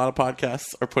feel like a lot of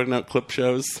podcasts are putting out clip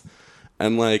shows,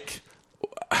 and like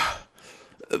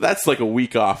that's like a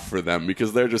week off for them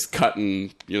because they're just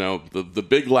cutting, the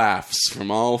big laughs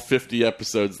from all 50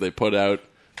 episodes they put out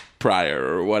prior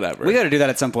or whatever. we got to do that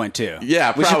at some point too.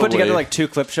 Yeah, we should put probably. together like 2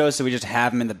 clip shows so we just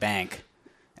have them in the bank,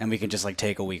 and we can just like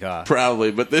take a week off.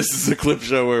 Probably, but this is a clip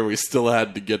show where we still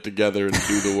had to get together and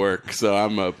do the work. So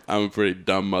I'm a pretty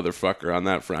dumb motherfucker on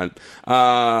that front.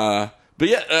 But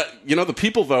yeah, the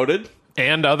people voted,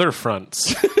 And other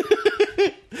fronts.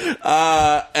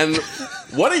 and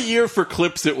what a year for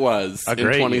clips it was in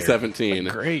great year. 2017. A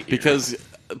great year. Because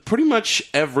pretty much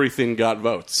everything got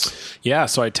votes. Yeah,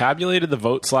 so I tabulated the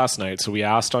votes last night. So we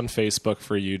asked on Facebook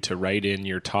for you to write in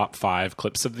your top 5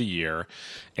 clips of the year,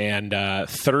 and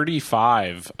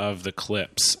 35 of the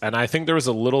clips. And I think there was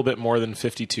a little bit more than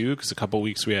 52 because a couple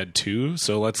weeks we had 2.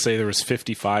 So let's say there was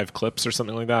 55 clips or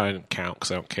something like that. I didn't count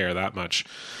because I don't care that much.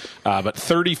 But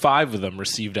 35 of them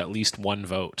received at least 1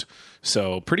 vote.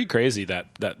 So pretty crazy that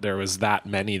there was that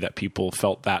many that people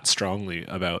felt that strongly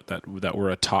about that were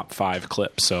a top 5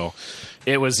 clip. So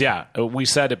it was, we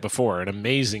said it before, an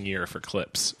amazing year for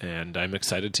clips, and I'm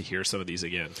excited to hear some of these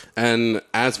again. And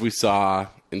as we saw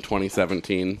in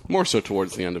 2017, more so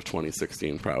towards the end of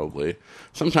 2016 probably,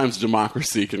 sometimes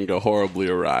democracy can go horribly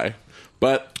awry.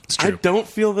 But I true. don't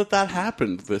feel that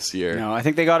happened this year. No, I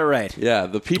think they got it right. Yeah,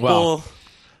 the people, Well-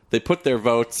 they put their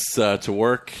votes to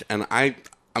work, and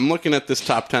I'm looking at this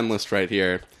top 10 list right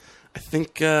here. I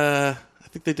think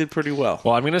they did pretty well.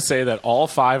 Well, I'm going to say that all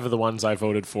 5 of the ones I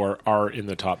voted for are in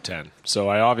the top 10. So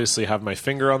I obviously have my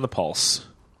finger on the pulse.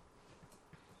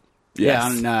 Yeah, Yes.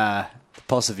 on the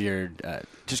pulse of your.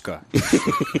 Just go.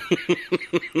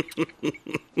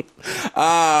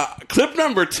 Clip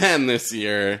number 10 this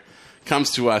year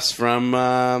comes to us from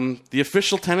the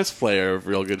official tennis player of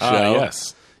Real Good Show.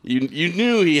 Yes. You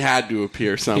knew he had to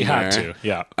appear somewhere. He had to,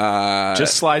 yeah.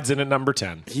 Just slides in at number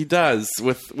 10. He does,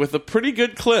 with a pretty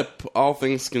good clip, all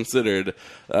things considered.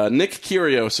 Nick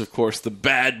Kyrgios, of course, the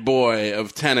bad boy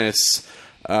of tennis,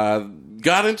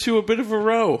 got into a bit of a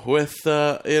row with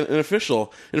an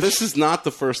official. And this is not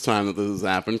the first time that this has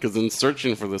happened, because in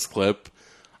searching for this clip,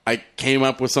 I came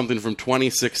up with something from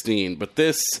 2016, but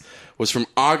this was from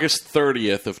August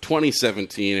 30th of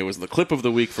 2017. It was the clip of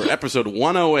the week for episode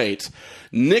 108.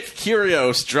 Nick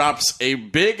Kyrgios drops a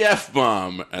big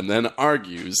F-bomb and then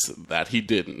argues that he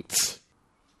didn't.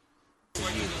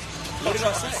 What did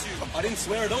I say? I didn't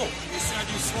swear at all. You said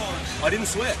you swore. I didn't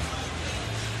swear.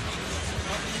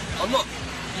 I'm not.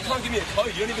 You can't give me a code.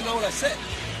 You don't even know what I said.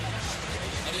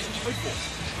 I didn't code for.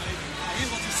 I hear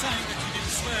what you're saying, that you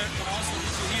didn't swear, but I also need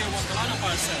to hear what the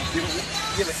umpire said.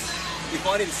 Yeah, but if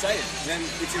I didn't say it, then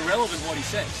it's irrelevant what he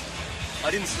says.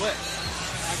 I didn't swear.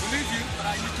 I believe you, but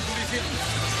I need to believe him.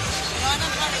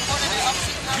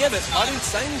 Yeah, but I didn't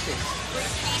say anything.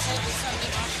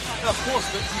 No, of course,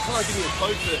 but you can't give me a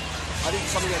code for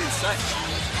something I didn't say.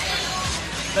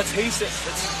 That's he said.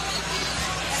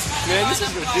 Man, this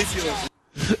is ridiculous.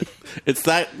 It's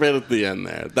that bit at the end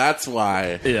there. That's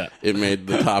why Yeah. it made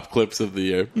the top clips of the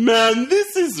year. Man,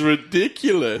 this is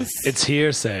ridiculous. It's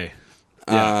hearsay.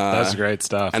 Yeah, that's great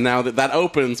stuff. And now that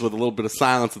opens with a little bit of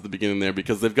silence at the beginning there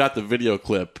because they've got the video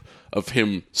clip of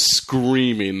him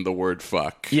screaming the word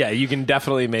fuck. Yeah, you can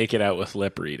definitely make it out with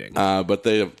lip reading. But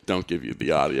they don't give you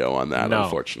the audio on that, No.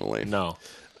 unfortunately. No.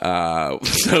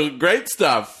 So great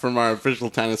stuff from our official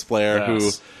tennis player Yes.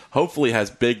 who hopefully has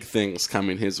big things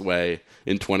coming his way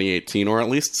in 2018, or at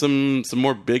least some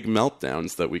more big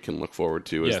meltdowns that we can look forward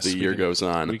to as Yes, the we year can- goes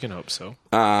on. We can hope so.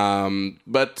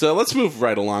 But let's move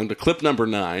right along to clip number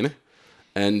 9.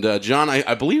 And John,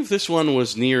 I believe this one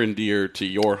was near and dear to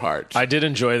your heart. I did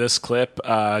enjoy this clip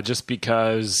just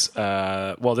because,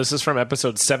 this is from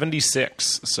episode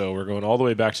 76, so we're going all the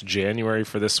way back to January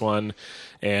for this one.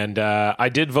 And I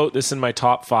did vote this in my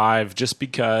top 5 just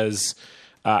because,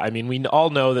 we all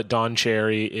know that Don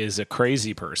Cherry is a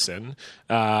crazy person,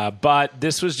 but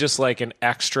this was just like an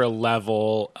extra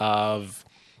level of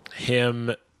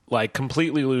him like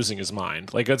completely losing his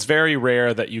mind. Like, it's very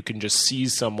rare that you can just see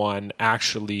someone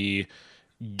actually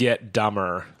get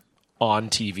dumber on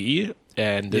TV.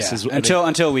 And this is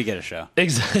until we get a show.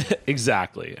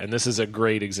 Exactly. And this is a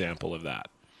great example of that.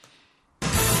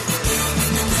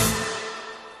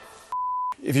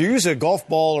 If you use a golf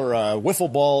ball or a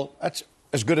wiffle ball, that's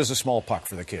as good as a small puck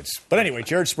for the kids. But anyway,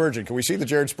 Jared Spurgeon. Can we see the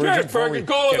Jared Spurgeon? Jared before we Spurgeon,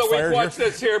 goal of get the week. fired Watch here?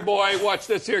 this here, boy. Watch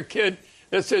this here, kid.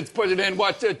 This is put it in.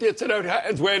 Watch it. Gets it out.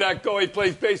 Hands way that go. He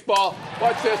plays baseball.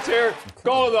 Watch this here.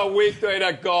 Goal of the week. Way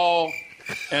to go.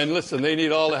 And listen, they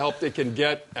need all the help they can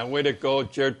get. And way to go,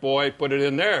 Jared boy. Put it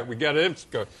in there. We got it in.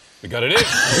 We got it in.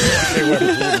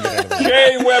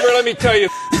 Jay Weber, let me tell you.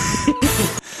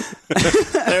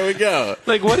 There we go.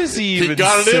 Like, what is he even He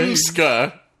got it saying? in,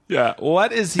 Ska. Yeah.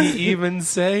 What is he even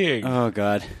saying? Oh,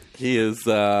 God. He is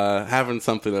having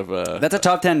something of a... That's a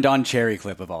top 10 Don Cherry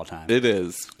clip of all time. It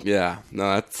is. Yeah.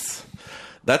 No,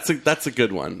 that's a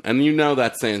good one. And you know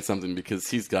that's saying something because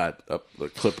he's got a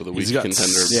clip of the week got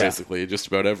contender basically just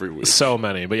about every week. So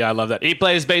many. But yeah, I love that. He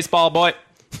plays baseball, boy.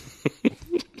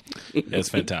 It's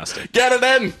fantastic. Get it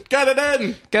in! Get it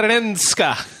in! Get it in,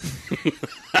 Ska.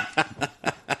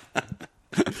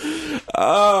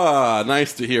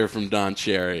 Nice to hear from Don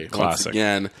Cherry once Classic.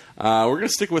 again. We're going to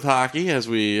stick with hockey as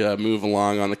we move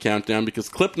along on the countdown because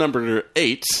clip number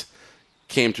 8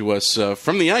 came to us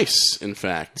from the ice, in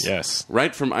fact. Yes.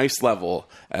 Right from ice level,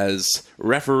 as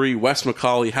referee Wes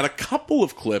McCauley had a couple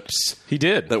of clips He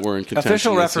did. that were in contention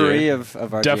Official this referee year. of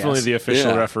RDS. Definitely the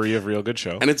official Yeah. referee of Real Good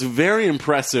Show. And it's very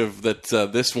impressive that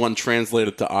this one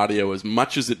translated to audio as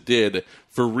much as it did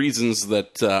for reasons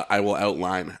that I will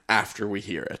outline after we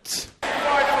hear it. 5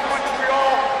 for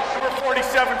Montreal, number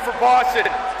 47 for Boston.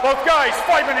 Both guys,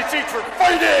 5 minutes each for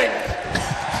fighting!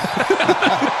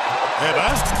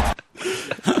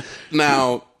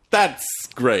 Now, that's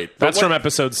great. But That's from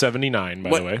episode 79, by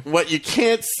the way. What you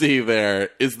can't see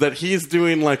there is that he's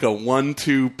doing like a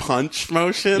 1-2 punch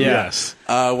motion. Yes.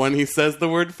 When he says the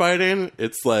word fighting,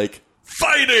 it's like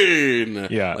fighting.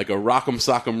 Yeah. Like a rock'em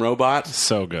sock'em robot.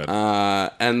 So good.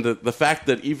 And the fact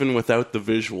that even without the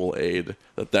visual aid,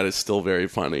 that is still very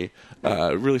funny,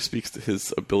 really speaks to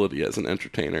his ability as an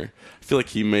entertainer. I feel like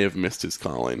he may have missed his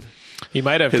calling. He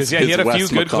might have, because he had a Wes few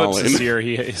good clips McCauley. this year.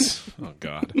 Oh,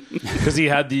 God. Because he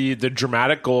had the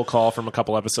dramatic goal call from a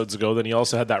couple episodes ago. Then he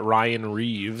also had that Ryan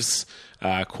Reeves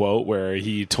quote where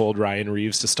he told Ryan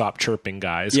Reeves to stop chirping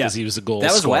guys because he was a goal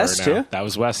That was scorer Wes, now. too? That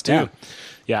was Wes, too. Yeah.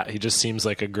 Yeah, he just seems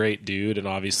like a great dude, and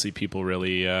obviously people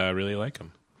really like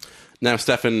him. Now,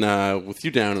 Stefan, with you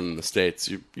down in the States,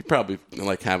 you probably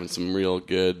like having some real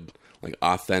good, like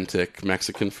authentic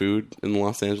Mexican food in the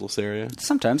Los Angeles area.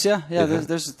 Sometimes, yeah.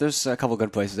 There's a couple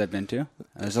good places I've been to.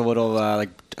 There's a little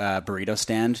burrito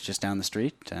stand just down the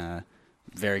street.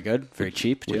 Very good, very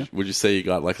cheap too. Would you say you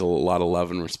got like a lot of love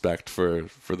and respect for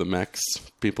the Mex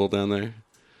people down there?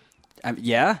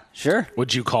 Yeah, sure.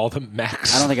 Would you call them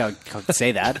Mex? I don't think I would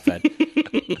say that, but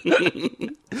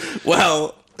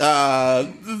Well,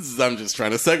 I'm just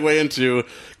trying to segue into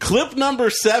clip number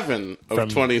 7 of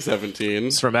 2017.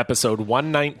 It's from episode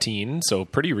 119, so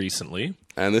pretty recently.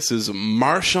 And this is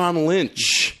Marshawn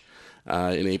Lynch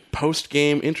in a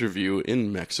post-game interview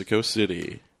in Mexico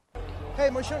City. Hey,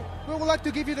 Marshawn, we would like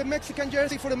to give you the Mexican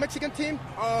jersey for the Mexican team.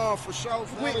 Oh, for sure.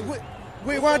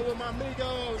 We want with my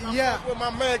amigos. Yeah. With my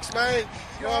Mex, man.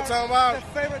 You know what I'm talking about? the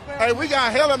favorite player. Hey, we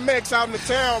got hella Mex out in the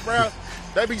town, bro.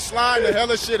 They be sliding the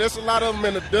hella shit. There's a lot of them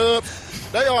in the dubs.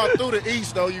 They all through the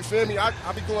East, though, you feel me? I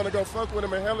be going to go fuck with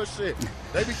them and hella shit.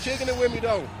 They be kicking it with me,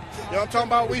 though. You know what I'm talking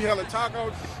about? We hella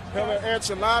tacos, hella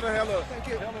enchilada, hella...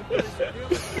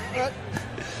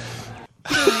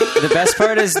 The best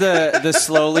part is the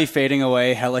slowly fading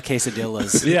away hella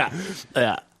quesadillas.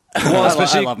 Yeah. Well,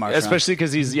 I love Marshawn. especially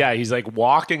because he's like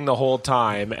walking the whole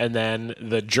time, and then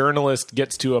the journalist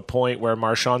gets to a point where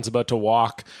Marshawn's about to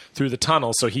walk through the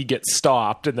tunnel, so he gets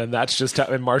stopped, and then that's just how,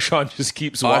 and Marshawn just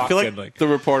keeps walking. I feel like the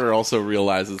reporter also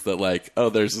realizes that, like, oh,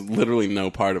 there's literally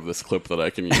no part of this clip that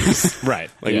I can use. Right.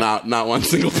 Like, not one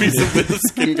single piece of this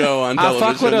can go on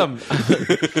television.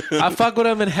 I fuck with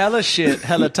him in hella shit,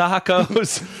 hella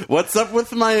tacos. What's up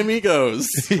with my amigos?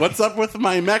 What's up with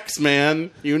my Mex,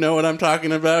 man? You know what I'm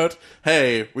talking about?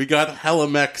 Hey, we got hella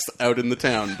Mex out in the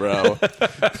town, bro.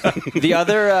 The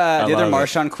other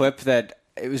Marshawn clip that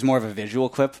it was more of a visual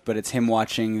clip, but it's him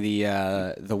watching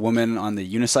the woman on the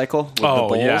unicycle with the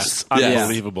bowls. Yes,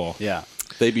 unbelievable. Yeah,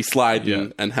 they be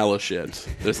sliding and hella shit.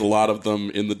 There's a lot of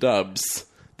them in the dubs.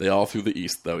 They all through the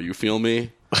East, though. You feel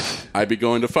me? I be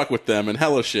going to fuck with them and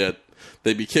hella shit.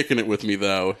 They be kicking it with me,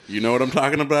 though. You know what I'm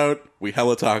talking about? We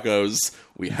hella tacos.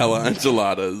 We hella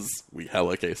enchiladas. We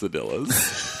hella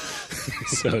quesadillas.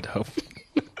 So dope.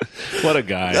 What a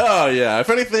guy. Oh, yeah.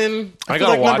 If anything, I feel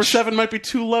like watch, number 7 might be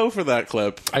too low for that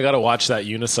clip. I gotta watch that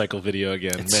unicycle video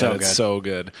again. It's so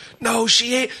good. No,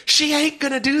 she ain't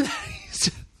gonna do that.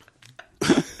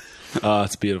 Oh,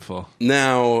 it's beautiful.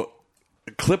 Now,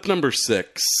 clip number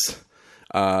 6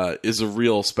 is a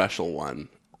real special one.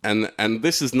 And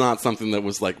this is not something that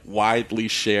was, like, widely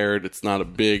shared. It's not a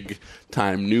big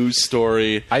time news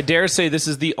story. I dare say this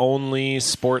is the only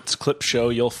sports clip show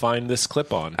you'll find this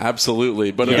clip on.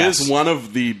 Absolutely. But Yes. it is one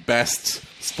of the best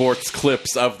sports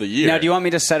clips of the year. Now, do you want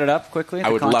me to set it up quickly? I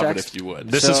would love it context? if you would.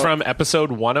 This is from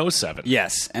episode 107.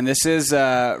 Yes, and this is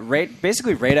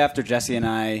basically right after Jesse and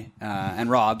I and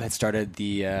Rob had started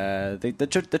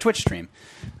the Twitch stream,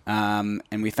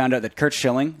 and we found out that Kurt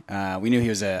Schilling, we knew he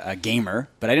was a gamer,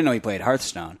 but I didn't know he played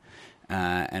Hearthstone,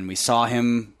 and we saw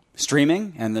him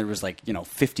streaming, and there was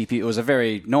 50 people. It was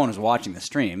no one was watching the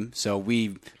stream, so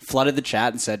we flooded the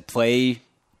chat and said play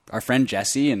our friend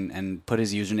Jesse and put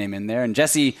his username in there. And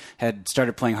Jesse had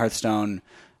started playing Hearthstone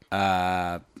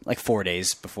 4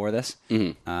 days before this.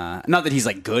 Mm-hmm. Not that he's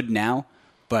good now,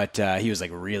 but he was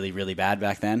really, really bad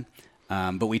back then.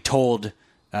 But we told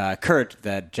Kurt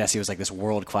that Jesse was this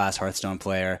world-class Hearthstone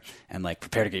player and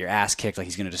prepare to get your ass kicked,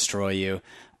 he's going to destroy you.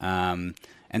 And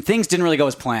things didn't really go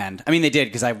as planned. I mean, they did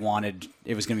because I wanted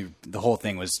it was going to be the whole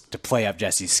thing was to play up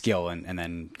Jesse's skill and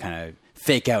then kind of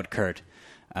fake out Kurt.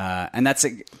 And that's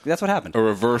what happened. A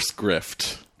reverse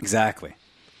grift. Exactly.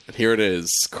 And here it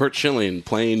is. Kurt Schilling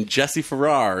playing Jesse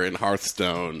Farrar in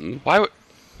Hearthstone. Why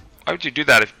would you do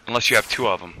that unless you have two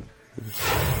of them?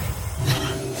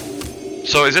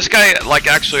 So is this guy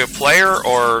actually a player,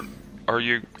 or are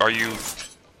you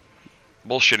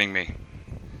bullshitting me?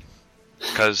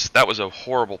 Because that was a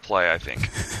horrible play, I think.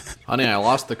 Honey, I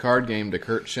lost the card game to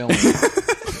Kurt Schilling.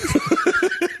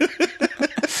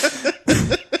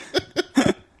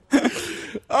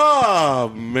 Oh,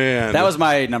 man. That was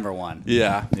my number one.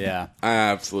 Yeah. Yeah. I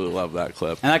absolutely love that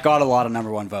clip. And that got a lot of number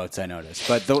one votes, I noticed.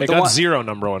 But it got 0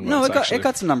 number one votes. No, it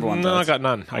got some number one votes. No, I got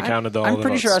none. I counted all I'm the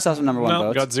pretty votes. sure I saw some number one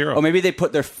votes. No, got 0. Oh, maybe they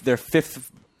put their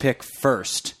fifth pick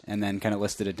first and then kind of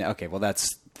listed it down. Okay, well,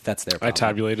 that's their problem. I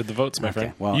tabulated the votes, my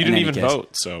friend. Well, you didn't even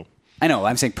vote, so... I know.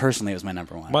 I'm saying personally it was my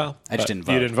number one. Well, I just didn't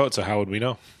vote. You didn't vote, so how would we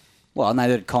know? Well,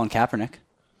 neither did Colin Kaepernick.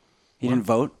 He didn't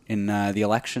vote in the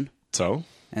election. So?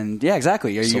 And yeah,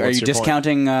 exactly. Are you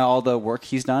discounting all the work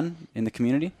he's done in the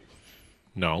community?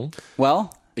 No.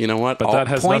 Well, you know what?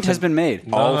 But point has been made.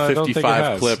 No, all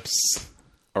 55 clips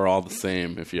are all the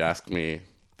same, if you ask me.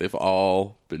 They've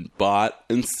all been bought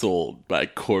and sold by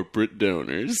corporate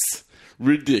donors.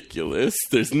 Ridiculous.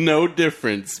 There's no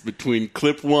difference between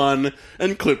clip 1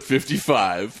 and clip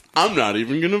 55. I'm not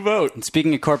even going to vote. And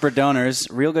speaking of corporate donors,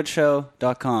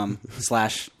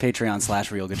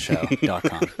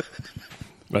 realgoodshow.com/Patreon/realgoodshow.com.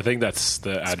 I think that's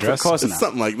the address. It's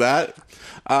something like that.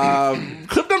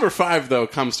 Clip number 5, though,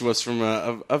 comes to us from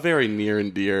a very near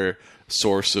and dear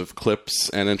source of clips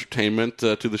and entertainment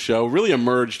to the show. Really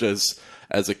emerged as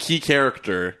a key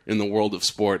character in the world of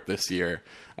sport this year.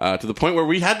 To the point where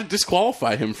we had to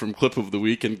disqualify him from Clip of the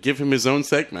Week and give him his own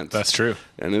segment. That's true.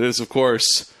 And it is, of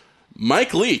course,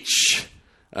 Mike Leach,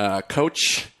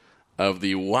 coach of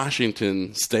the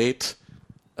Washington State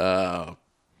Cougars.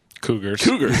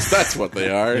 Cougars, that's what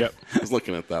they are. Yep. I was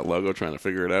looking at that logo, trying to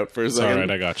figure it out for a It's second. all right,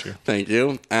 I got you. Thank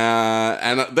you.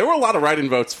 And there were a lot of write-in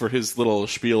votes for his little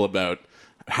spiel about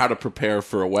how to prepare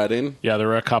for a wedding. Yeah, there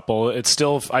were a couple.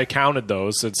 I counted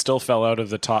those. It still fell out of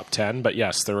the top 10, but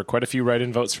yes, there were quite a few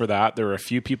write-in votes for that. There were a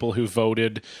few people who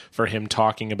voted for him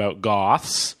talking about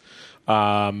goths.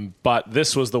 But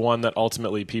this was the one that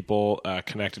ultimately people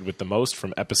connected with the most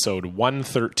from episode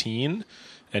 113,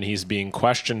 and he's being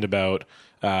questioned about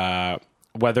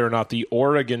whether or not the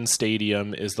Oregon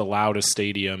Stadium is the loudest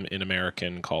stadium in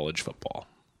American college football.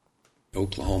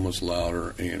 Oklahoma's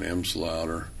louder, A&M's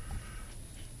louder.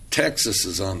 Texas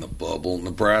is on the bubble.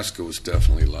 Nebraska was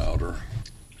definitely louder.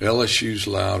 LSU's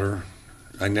louder.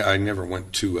 I never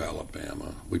went to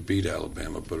Alabama. We beat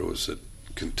Alabama, but it was at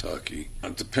Kentucky.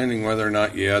 Depending whether or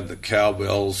not you add the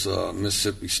cowbells,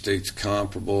 Mississippi State's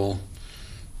comparable.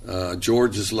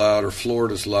 Georgia's louder.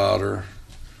 Florida's louder.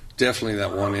 Definitely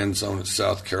that one end zone at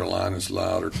South Carolina's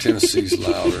louder. Tennessee's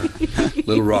louder.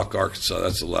 Little Rock, Arkansas,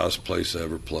 that's the loudest place I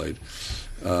ever played.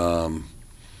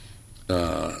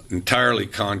 Entirely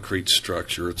concrete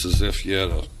structure. It's as if you had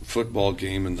a football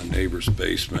game in the neighbor's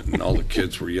basement and all the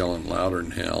kids were yelling louder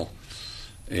than hell.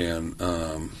 And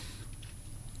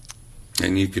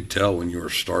you could tell when you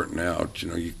were starting out,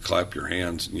 you'd clap your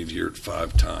hands and you'd hear it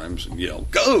 5 times and yell,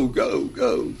 go, go,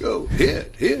 go, go,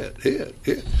 hit, hit, hit,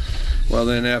 hit. Well,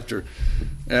 then after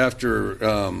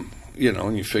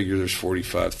and you figure there's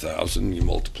 45,000, you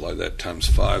multiply that times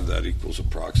 5, that equals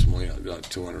approximately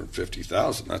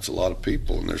 250,000. That's a lot of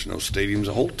people, and there's no stadiums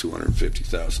that hold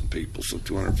 250,000 people. So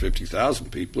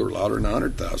 250,000 people are louder than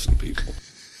 100,000 people.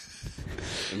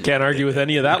 Can't argue with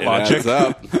any of that logic. Adds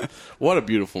up. What a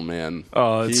beautiful man.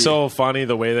 Oh, it's so funny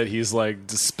the way that he's like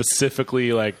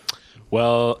specifically like,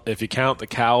 well, if you count the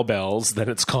cowbells, then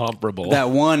it's comparable. That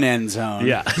one end zone.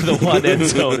 Yeah, the one end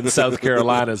zone in South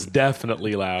Carolina is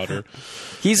definitely louder.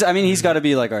 He's got to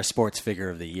be like our sports figure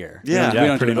of the year. Yeah, we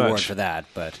don't pretty get an much. award for that,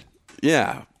 but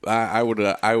Yeah, I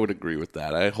would agree with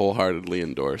that. I wholeheartedly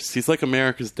endorse. He's like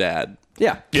America's dad.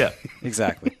 yeah, Yeah,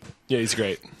 exactly. yeah, he's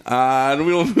great. And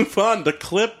we'll move on to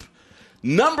clip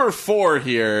number 4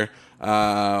 here.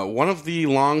 One of the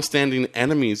long-standing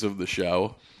enemies of the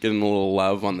show, getting a little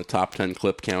love on the top 10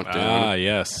 clip countdown. Ah,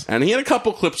 yes. And he had a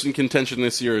couple clips in contention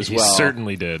this year as He well.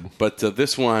 certainly did. But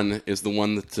this one is the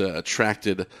one that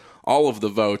attracted all of the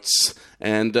votes.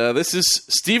 And this is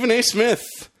Stephen A.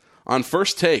 Smith on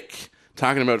First Take,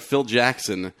 talking about Phil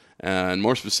Jackson, and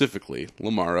more specifically,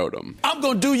 Lamar Odom. I'm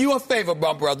going to do you a favor,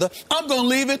 my brother. I'm going to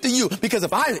leave it to you. Because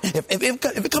if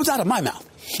it comes out of my mouth,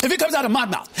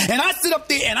 and I sit up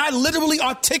there and I literally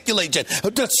articulate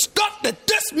the stuff that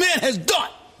this man has done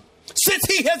since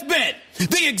he has been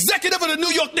the executive of the New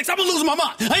York Knicks, I'm going to lose my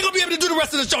mind. I ain't going to be able to do the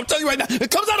rest of the show. I'm telling you right now. It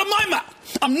comes out of my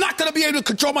mouth. I'm not going to be able to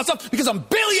control myself because I'm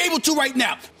barely able to right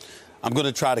now. I'm going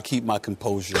to try to keep my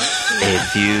composure. A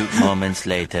few moments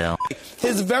later.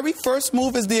 His very first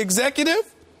move as the executive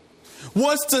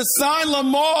was to sign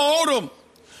Lamar Odom,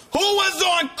 who was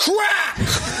on crack.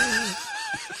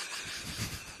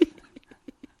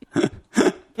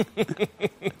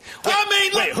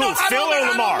 Wait, who? Phil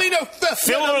or Lamar?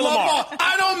 Phil or Lamar?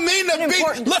 I don't mean to be.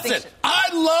 Listen, I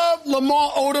love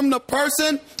Lamar Odom, the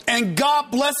person, and God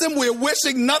bless him. We're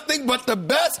wishing nothing but the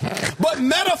best. But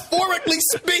metaphorically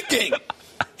speaking,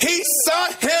 he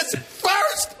signed his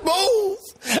first move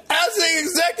as the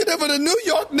executive of the New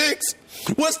York Knicks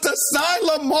was to sign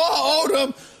Lamar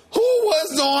Odom, who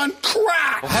was on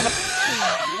crack.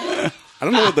 I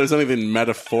don't know if there's anything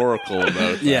metaphorical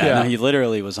about that. No, he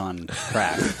literally was on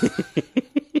crack.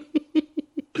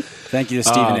 Thank you to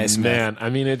Stephen A. Smith. Man, I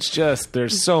mean, it's just,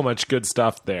 there's so much good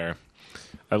stuff there.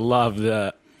 I love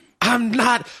I'm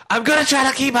going to try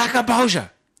to keep my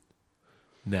composure.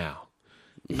 Now,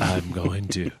 I'm going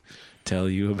to tell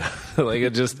you about,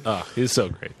 he's so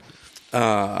great.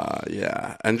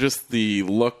 Yeah, and just the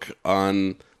look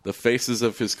on the faces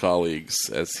of his colleagues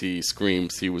as he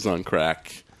screams he was on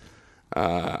crack.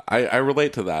 I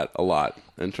relate to that a lot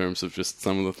in terms of just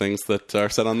some of the things that are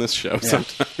said on this show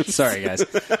sometimes. Sorry, guys.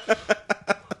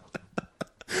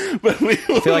 But I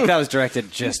feel like that was directed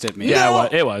just at me. Yeah,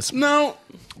 it was. No.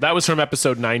 That was from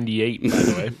episode 98, by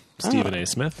the way. Stephen A.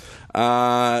 Smith.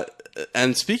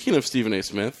 And speaking of Stephen A.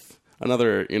 Smith,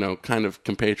 another, kind of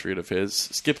compatriot of his,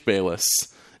 Skip Bayless,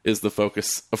 is the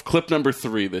focus of clip number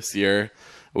 3 this year,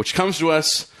 which comes to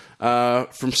us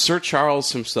from Sir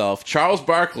Charles himself. Charles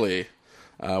Barkley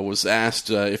was asked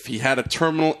if he had a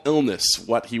terminal illness,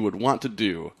 what he would want to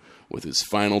do with his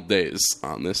final days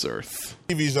on this earth.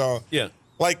 TV's on. Yeah.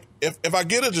 Like, if I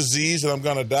get a disease and I'm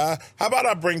going to die, how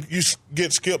about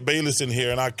get Skip Bayless in here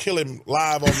and I kill him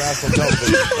live on national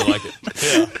television? I like it.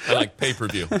 Yeah. I like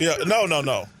pay-per-view. Yeah.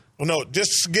 No. No,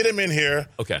 just get him in here.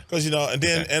 Okay. Because, and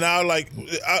then, and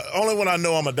only when I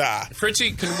know I'm going to die.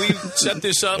 Fritzy, can we set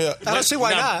this up? Yeah. I don't see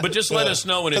why not. But just let us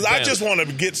know in Because advance. I just want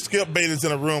to get Skip Bayless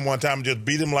in a room one time and just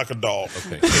beat him like a dog.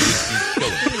 Okay. You kill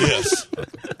him. Yes.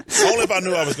 Only if I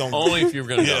knew I was going to. Only if you were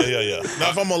going to go. Yeah.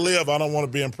 Now, if I'm going to live, I don't want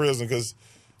to be in prison because,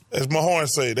 as Mahorn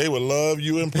say, they would love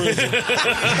you in prison.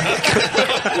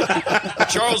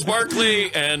 Charles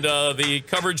Barkley and the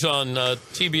coverage on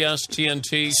TBS,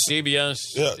 TNT, CBS.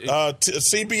 Yeah,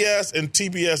 CBS and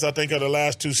TBS, I think, are the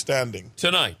last two standing.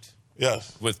 Tonight.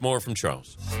 Yes. With more from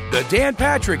Charles. The Dan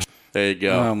Patrick. There you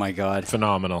go. Oh, my God.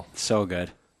 Phenomenal. So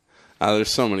good.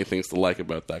 There's so many things to like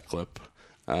about that clip.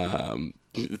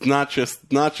 It's not just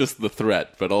the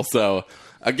threat, but also,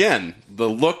 again, the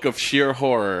look of sheer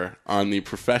horror on the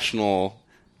professional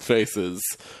faces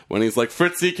when he's like,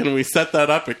 Fritzy, can we set that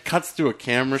up? It cuts to a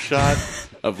camera shot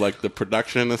of like the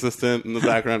production assistant in the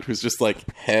background who's just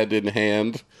like head in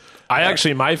hand.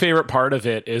 My favorite part of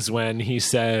it is when he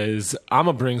says, I'm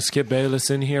going to bring Skip Bayless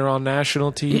in here on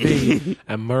national TV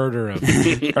and murder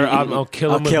him. Or I'll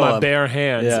kill him with my bare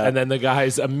hands. Yeah. And then the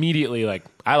guy's immediately like,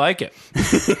 I like it.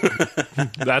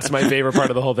 That's my favorite part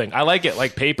of the whole thing. I like it.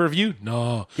 Like pay-per-view?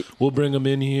 No, we'll bring him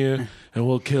in here and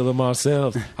we'll kill him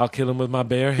ourselves. I'll kill him with my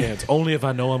bare hands. Only if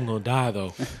I know I'm going to die,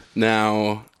 though.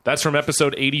 Now... That's from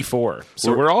episode 84.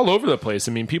 So we're all over the place.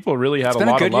 I mean, people really had a been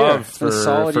a lot good of year. love It's been a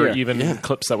solid for year. even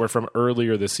clips that were from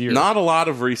earlier this year. Not a lot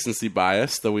of recency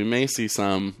bias, though we may see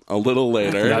some a little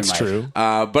later. That's true.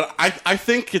 But I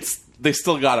think they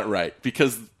still got it right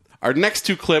because our next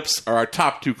two clips are our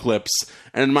top two clips,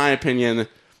 and in my opinion,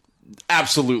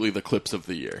 absolutely the clips of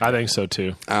the year. I think so,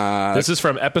 too. This is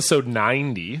from episode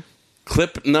 90.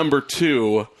 Clip number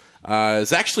 2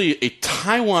 is actually a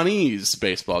Taiwanese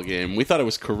baseball game. We thought it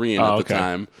was Korean at the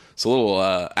time. It's a little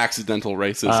accidental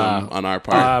racism on our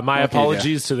part. My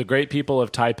apologies to the great people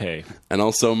of Taipei. And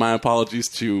also my apologies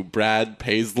to Brad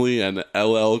Paisley and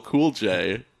LL Cool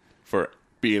J for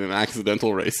being an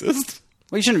accidental racist.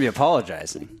 Well, you shouldn't be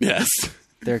apologizing. Yes.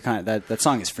 They're kind of that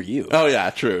song is for you. Oh,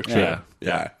 yeah, true.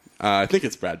 Yeah. I think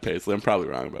it's Brad Paisley. I'm probably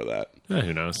wrong about that.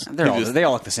 Who knows? They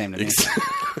all look the same to me.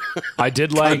 I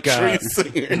did like country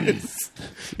singers.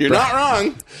 You're not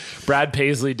wrong. Brad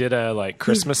Paisley did a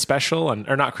Christmas special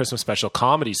or not Christmas special,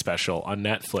 comedy special on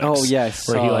Netflix. Oh yes,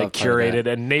 where he curated,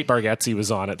 and Nate Bargatze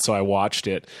was on it, so I watched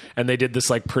it. And they did this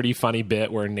pretty funny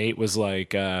bit where Nate was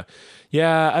like,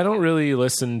 "Yeah, I don't really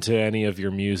listen to any of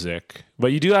your music,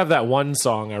 but you do have that one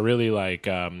song I really like.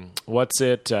 What's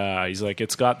it?" He's like,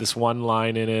 "It's got this one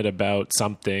line in it about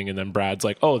something," and then Brad's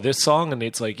like, "Oh, this song," and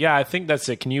Nate's like, "Yeah, I think that's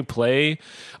it. Can you play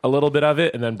a little bit of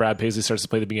it?" And then Brad Paisley starts to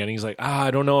play the beginning. He's like,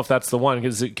 I don't know if that's the one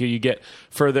because can you get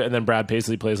further? And then Brad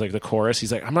Paisley plays the chorus.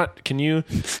 He's like, can you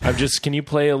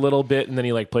play a little bit? And then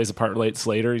he plays a part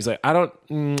later. He's like, can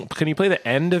you play the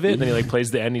end of it? And then he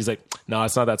plays the end. He's like, no,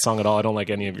 it's not that song at all. I don't like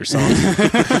any of your songs.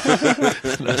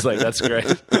 And I was like, that's great.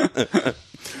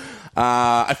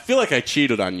 I feel like I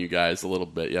cheated on you guys a little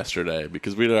bit yesterday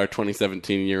because we did our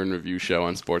 2017 year in review show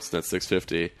on Sportsnet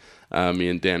 650, me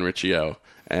and Dan Riccio,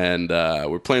 and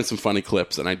we're playing some funny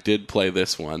clips, and I did play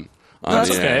this one.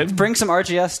 That's okay. Bring some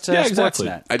RGS to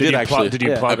Sportsnet. I did actually. Did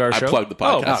you plug our show? I plugged the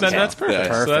podcast. Oh, then that's perfect.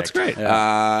 Yeah. So that's great.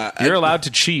 Yeah. You're allowed to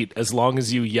cheat as long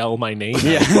as you yell my name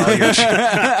while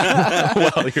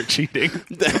you're cheating.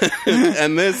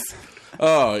 And this...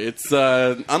 Oh, it's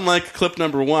unlike clip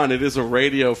number 1, it is a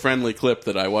radio-friendly clip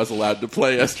that I was allowed to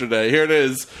play yesterday. Here it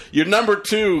is, your number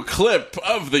 2 clip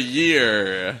of the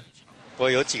year. 不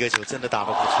过有几个球真的打得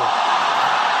不错。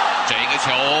这个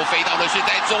球飞到的是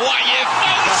在左外野方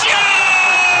向。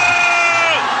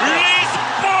This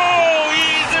ball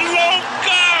is long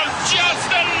gone,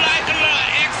 just like the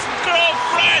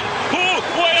ex-girlfriend who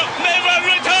will never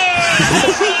return.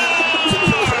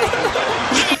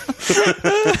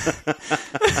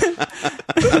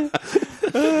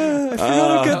 I forgot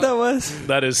how good that was.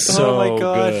 That is so my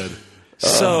God. good.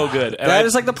 So good. And That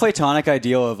is the platonic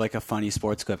ideal of a funny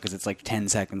sports clip because it's 10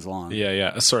 seconds long.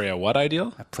 Yeah. Sorry, a what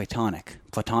ideal? Platonic.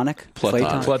 Platonic.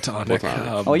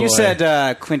 Oh, you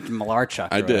said Quentin Malarchuk.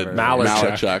 I did.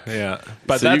 Malarchuk. Yeah.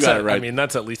 But so that's you got it right.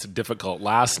 that's at least a difficult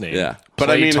last name. Yeah. But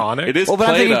Platonic. it is but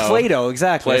Plato. I'm thinking Plato,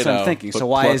 exactly. Plato, that's what I'm thinking. So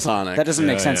why platonic. that doesn't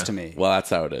make sense to me. Well,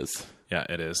 that's how it is. Yeah,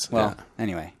 it is. Well,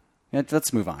 anyway.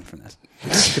 Let's move on from this.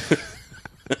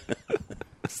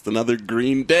 It's another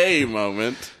Green Day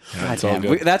moment. God damn.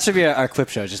 That should be our clip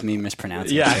show, just me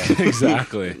mispronouncing it. Yeah,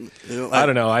 exactly. I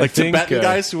don't know. I think Tibetan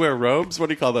guys who wear robes? What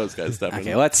do you call those guys, Stefan?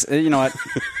 Okay, let's... you know what?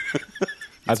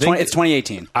 I think it's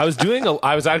 2018. I was doing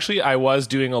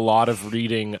a lot of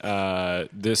reading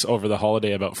this over the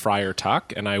holiday about Friar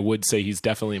Tuck, and I would say he's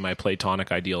definitely my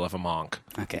platonic ideal of a monk.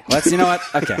 Okay, you know what?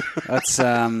 Okay, let's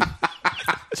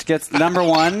get the number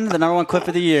one clip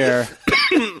of the year.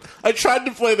 I tried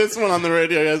to play this one on the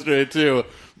radio yesterday too,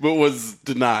 but was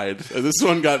denied. This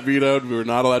one got vetoed. We were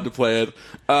not allowed to play it.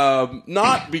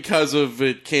 Not because of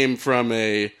it came from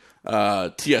a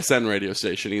TSN radio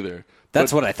station either.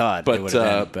 That's what I thought.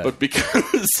 But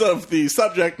because of the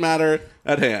subject matter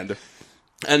at hand.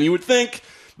 And you would think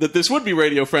that this would be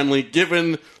radio friendly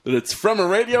given that it's from a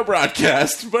radio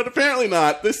broadcast, but apparently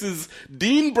not. This is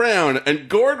Dean Brown and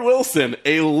Gord Wilson,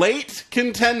 a late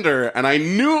contender, and I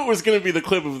knew it was going to be the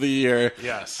clip of the year.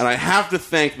 Yes. And I have to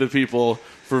thank the people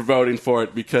for voting for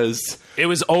it because it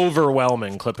was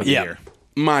overwhelming clip of the year.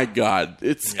 My God.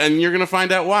 And you're going to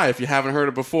find out why if you haven't heard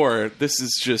it before. This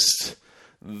is just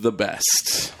the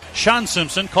best. Sean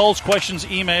Simpson calls, questions,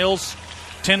 emails,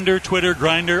 Tinder, Twitter,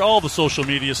 Grindr, all the social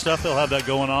media stuff. They'll have that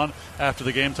going on after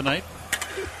the game tonight.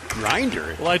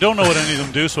 Grindr? Well, I don't know what any of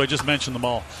them do, so I just mentioned them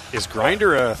all. Is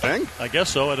Grindr a thing? I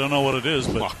guess so. I don't know what it is,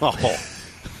 but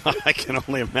I can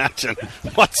only imagine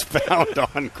what's found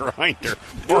on Grindr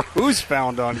or who's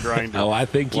found on Grindr. Oh, I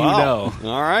think you know.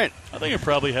 All right. I think it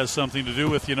probably has something to do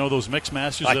with, those mix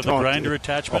masters that have the Grindr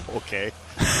attachment. Oh, okay.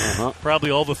 Probably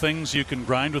all the things you can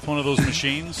grind with one of those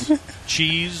machines.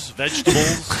 Cheese,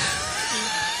 vegetables.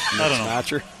 I don't know.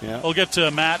 Matcher. Yeah. I'll get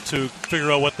Matt to figure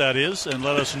out what that is and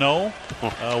let us know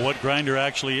what Grindr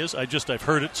actually is. I've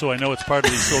heard it, so I know it's part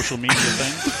of these social media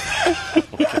things.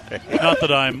 Okay. Not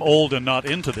that I'm old and not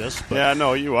into this. But yeah,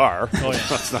 no, you are. Oh, yeah.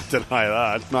 Let's not deny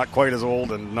that. Not quite as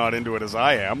old and not into it as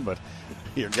I am, but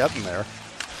you're getting there.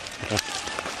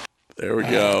 There we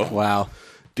go. Wow.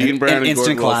 Dean Brown and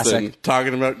Instant Gord Wilson classic.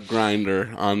 talking about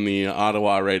Grindr on the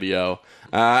Ottawa radio.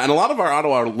 And a lot of our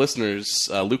Ottawa listeners,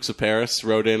 Luke Paris,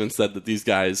 wrote in and said that these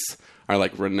guys are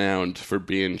like renowned for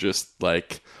being just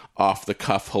like off the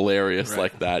cuff hilarious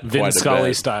like that. Vin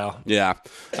Scully style. Yeah.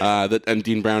 And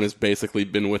Dean Brown has basically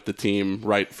been with the team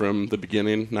right from the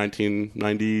beginning,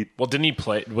 1990. Well, did he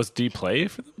play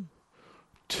for them?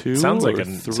 Sounds like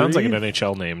an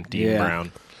NHL name, Dean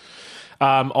Brown.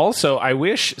 Also, I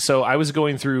was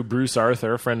going through Bruce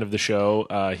Arthur, a friend of the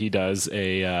show. He does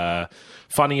a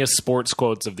funniest sports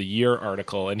quotes of the year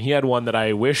article, and he had one that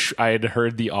I wish I had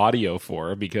heard the audio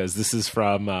for, because this is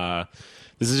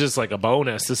just like a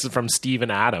bonus. This is from Steven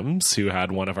Adams, who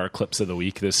had one of our clips of the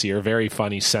week this year. Very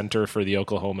funny center for the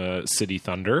Oklahoma City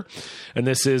Thunder. And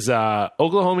this is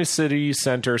Oklahoma City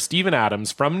center Steven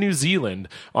Adams from New Zealand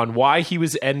on why he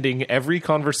was ending every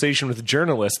conversation with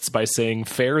journalists by saying,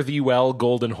 "Fare thee well,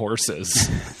 golden horses."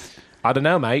 I don't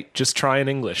know, mate. Just try in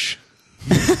English.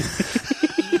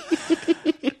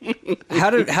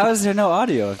 How is there no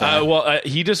audio of that?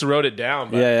 He just wrote it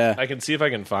down. But Yeah. I can see if I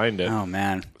can find it. Oh,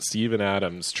 man. Steven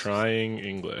Adams, trying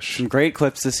English. Some great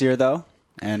clips this year, though.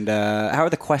 And how are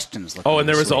the questions looking? Oh, and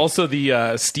there was also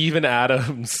the Steven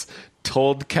Adams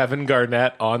told Kevin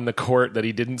Garnett on the court that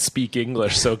he didn't speak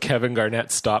English, so Kevin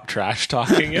Garnett stopped trash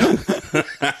talking him.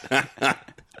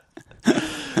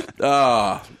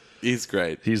 He's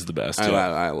great. He's the best.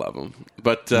 I love him.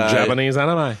 But Japanese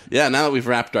anime. Yeah, now that we've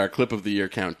wrapped our clip of the year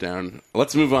countdown,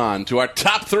 let's move on to our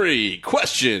top 3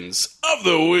 questions of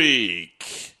the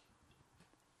week.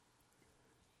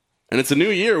 And it's a new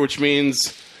year, which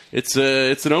means it's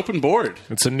an open board.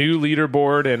 It's a new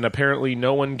leaderboard, and apparently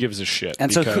no one gives a shit.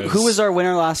 And so who was our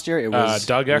winner last year? It was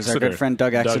Doug Exeter. Our good friend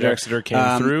Doug Exeter. Doug Exeter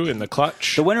came through in the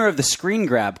clutch. The winner of the screen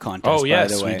grab contest, Oh,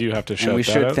 yes, by the way. we do have to shout And we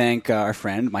that should out. thank our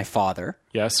friend, my father.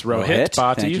 Yes, Rohit Thank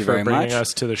Bhatti you for very bringing much.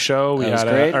 us to the show. We That was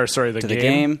had great. the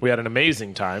game. We had an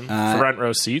amazing time. Front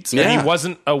row seats. yeah. And he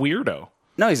wasn't a weirdo.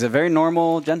 No, he's a very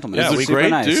normal gentleman. Yeah, He's we super great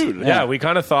nice. dude. Yeah, we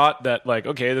kind of thought that, like,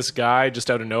 okay, this guy just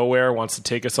out of nowhere wants to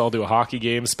take us all to a hockey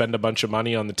game, spend a bunch of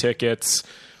money on the tickets.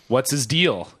 What's his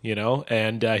deal, you know?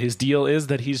 And his deal is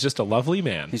that he's just a lovely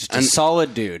man. He's just a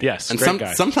solid dude. Yes, And great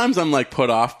guy. sometimes I'm like put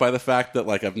off by the fact that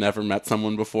like I've never met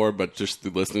someone before, but just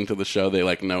through listening to the show, they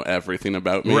like know everything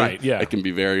about me. Right, yeah. It can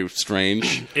be very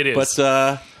strange. It is.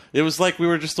 But it was like we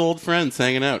were just old friends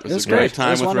hanging out. It was a great. great time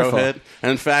It was with wonderful. Rohit.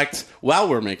 And in fact, while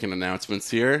we're making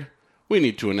announcements here, we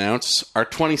need to announce our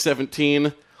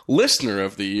 2017 Listener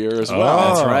of the Year as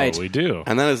well. That's right. We do.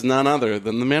 And that is none other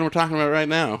than the man we're talking about right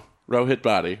now, Rohit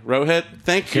Body. Rohit,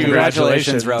 thank you.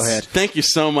 Congratulations, Rohit. Thank you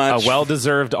so much. A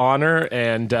well-deserved honor,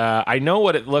 and I know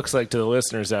what it looks like to the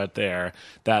listeners out there,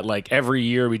 that like every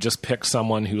year we just pick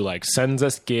someone who like sends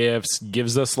us gifts,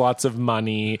 gives us lots of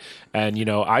money, and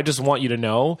I just want you to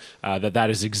know that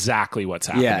is exactly what's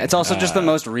happening. Yeah, it's also just the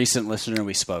most recent listener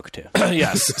we spoke to.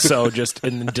 Yes, so just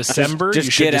in December, just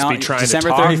you should get just out, be trying December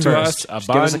to talk 31st. to us a bunch.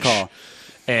 Give us a call.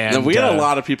 And we had a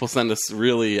lot of people send us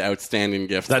really outstanding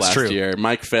gifts last year.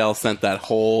 Mike Fail sent that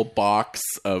whole box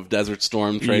of Desert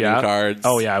Storm trading cards.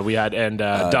 Oh, yeah. We had, and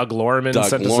Doug Lorman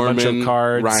sent us a bunch of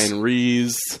cards. Ryan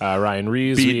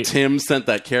Rees. Tim sent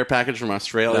that care package from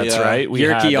Australia. That's right.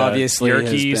 Yerky, obviously.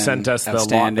 Yerky sent us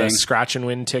the scratch and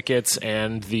win tickets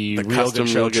and the Real Good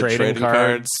Show trading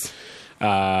cards. We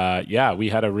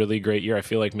had a really great year. I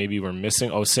feel like maybe we're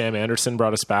missing. Sam Anderson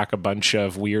brought us back a bunch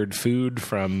of weird food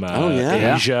from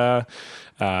Asia.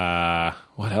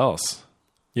 What else?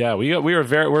 Yeah, we're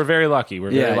very lucky. We're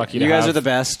very lucky to have. You guys are the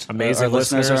best. Amazing Our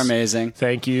listeners are amazing.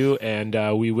 Thank you,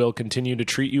 and we will continue to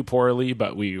treat you poorly,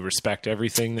 but we respect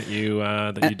everything that you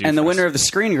do. And the winner of the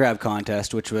screen grab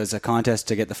contest, which was a contest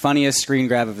to get the funniest screen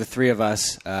grab of the three of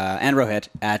us and Rohit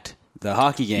at the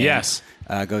hockey game. Yes.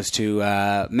 Goes to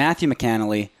Matthew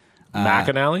McAnally.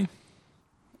 McAnally?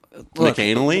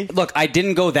 Look, I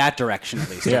didn't go that direction at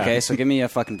least, okay? So give me a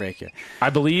fucking break here. I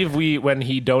believe when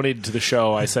he donated to the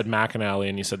show, I said McAnally,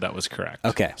 and you said that was correct.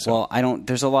 Okay, so. Well,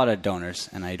 there's a lot of donors,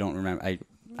 and I don't remember.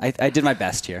 I did my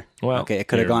best here. Well, okay, it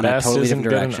could have gone a totally different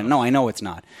direction. No, I know it's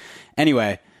not.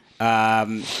 Anyway,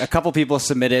 a couple people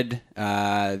submitted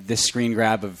this screen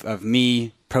grab of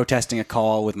me protesting a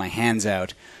call with my hands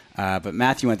out. But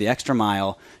Matthew went the extra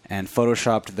mile and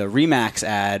photoshopped the Remax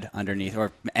ad underneath,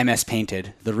 or MS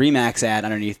Painted, the Remax ad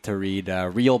underneath to read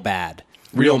Real Bad.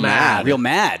 Real Mad. Real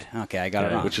Mad. Okay, I got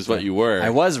it wrong. Which is what you were.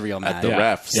 I was Real Mad. At the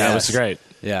refs. Yeah, it was great.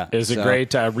 Yeah. It was a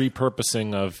great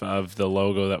repurposing of the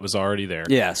logo that was already there.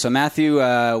 Yeah, so Matthew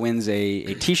wins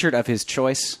a T-shirt of his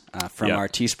choice from our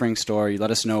Teespring store. You let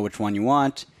us know which one you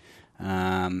want,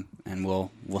 and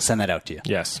we'll send that out to you.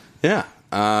 Yes. Yeah.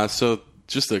 So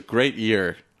just a great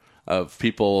year of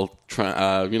people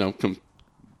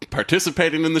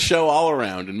participating in the show all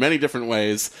around in many different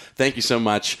ways. Thank you so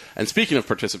much. And speaking of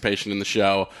participation in the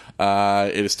show,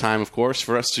 it is time, of course,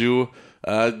 for us to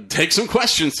take some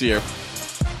questions here.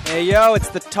 Hey, yo, it's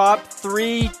the top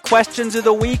 3 questions of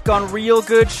the week on Real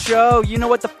Good Show. You know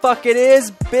what the fuck it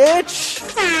is, bitch?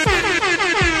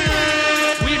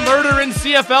 We murdering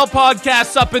CFL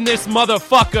podcasts up in this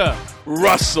motherfucker.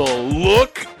 Russell,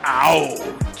 look out.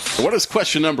 What is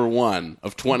question number 1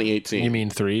 of 2018? You mean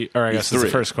 3? Or I guess it's the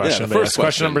first question. Yeah, first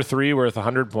question number 3, worth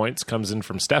 100 points, comes in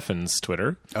from Stefan's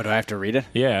Twitter. Oh, do I have to read it?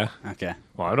 Yeah. Okay.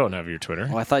 Well, I don't have your Twitter.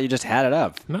 Well, I thought you just had it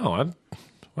up. No,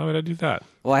 why would I do that?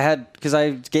 Well, I had, because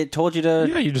I told you to...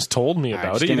 Yeah, you just told me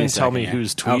about it. You didn't tell me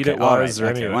whose tweet it was or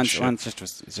any of that shit.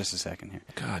 Just a second here.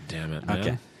 God damn it,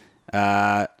 man.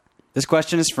 Okay. This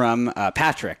question is from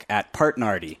Patrick at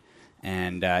Partnardy.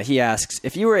 And he asks,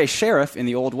 if you were a sheriff in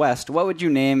the Old West, what would you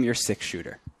name your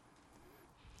 6-shooter?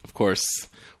 Of course,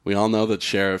 we all know that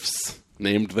sheriffs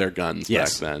named their guns back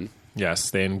then.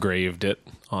 Yes, they engraved it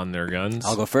on their guns.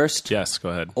 I'll go first. Yes, go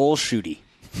ahead. Ol' Shooty.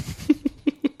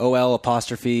 O-L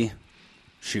apostrophe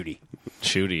Shooty.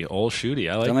 Shooty. Ol' Shooty.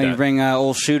 I like that. Don't make me bring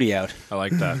Ol' Shooty out. I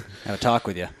like that. Have a talk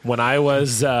with you. When I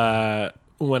was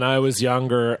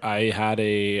younger, I had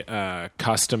a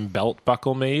custom belt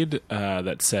buckle made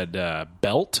that said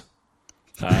belt.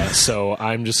 So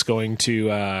I'm just going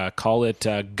to call it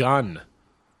Gun.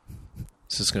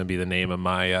 This is going to be the name of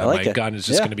my my gun. It's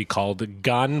just going to be called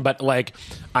Gun, but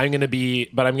I'm going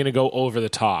to go over the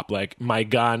top. Like, my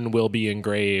gun will be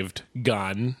engraved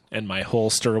Gun, and my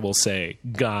holster will say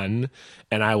Gun,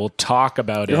 and I will talk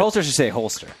about Your holster should say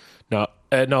holster. No,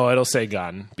 it'll say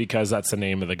Gun because that's the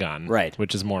name of the gun, right?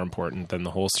 Which is more important than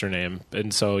the holster name.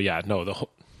 And so,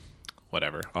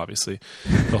 whatever. Obviously,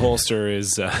 the holster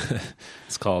is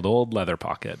it's called Old Leather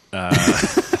Pocket.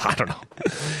 I don't know.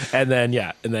 And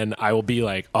then I will be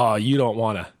like, oh, you don't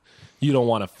want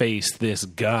to face this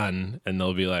gun, and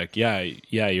they'll be like, yeah,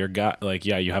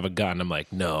 you have a gun. I'm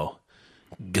like, no,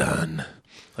 gun.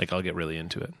 Like, I'll get really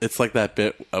into it. It's like that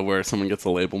bit where someone gets a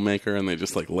label maker and they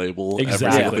just label every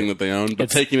single thing that they own, but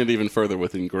taking it even further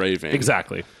with engraving.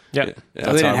 Exactly. Yeah. So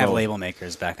they didn't have label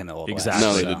makers back in the Old West.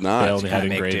 No, they did not. They only had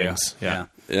engravings. Yeah.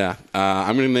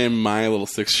 I'm going to name my little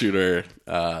 6-shooter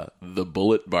the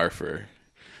Bullet Barfer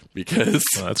because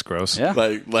that's gross. Yeah.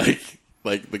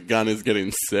 Like the gun is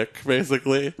getting sick,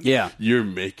 basically. Yeah. You're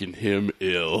making him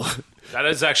ill. That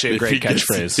is actually a great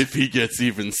catchphrase. If he gets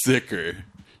even sicker,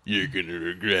 You're gonna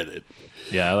regret it.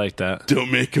 Yeah, I like that.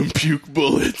 Don't make him puke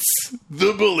bullets.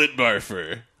 The bullet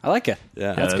barfer. I like it.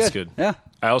 Yeah, That's good. Yeah.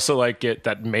 I also like it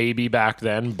that maybe back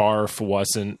then barf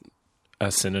wasn't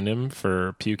a synonym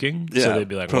for puking. Yeah, So they'd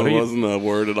be like, probably wasn't a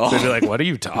word at all. They'd be like, what are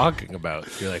you talking about?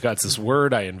 You're like, that's this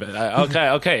word I invented.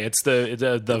 Okay. It's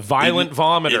the violent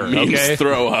vomiter. It means okay?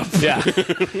 throw up. Yeah.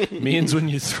 Means when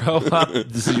you throw up,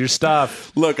 this is your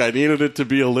stuff. Look, I needed it to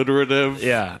be alliterative.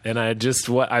 Yeah. And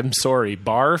I'm sorry.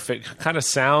 Barf, it kind of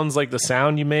sounds like the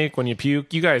sound you make when you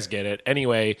puke. You guys get it.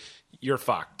 Anyway, you're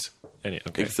fucked.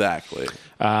 Okay. Exactly.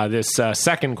 This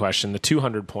second question, the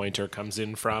 200-pointer, comes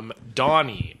in from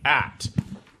Donnie at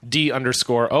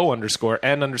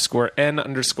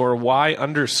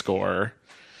D_O_N_N_Y_.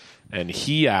 And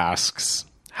he asks,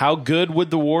 how good would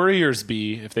the Warriors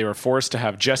be if they were forced to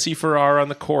have Jesse Farrar on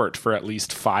the court for at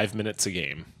least 5 minutes a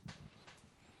game?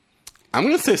 I'm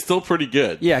going to say still pretty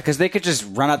good. Yeah, because they could just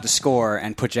run up the score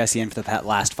and put Jesse in for the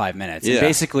last 5 minutes. Yeah. And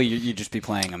basically, you'd just be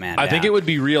playing a man I down. think it would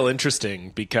be real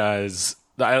interesting because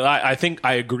I think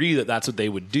I agree that that's what they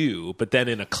would do. But then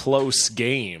in a close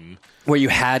game, where you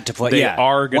had to play, they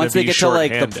are going once to be they get to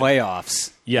like the shorthanded.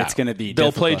 playoffs, Yeah, it's going to be. They'll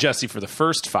difficult. play Jesse for the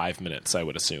first 5 minutes, I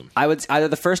would assume. I would either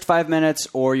the first 5 minutes,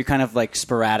 or you kind of like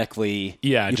sporadically.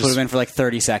 Yeah, you just- put him in for like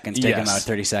 30 seconds, take him Yes. out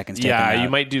 30 seconds. Take him Yeah, out. you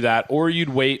might do that, or you'd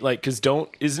wait because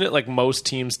isn't it like most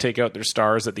teams take out their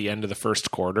stars at the end of the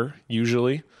first quarter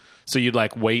usually? So you'd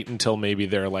like wait until maybe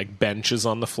their like bench is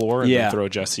on the floor and then throw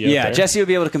Jesse out there? Jesse would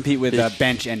be able to compete with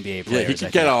bench NBA players. Yeah, he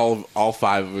could get all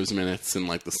 5 of his minutes in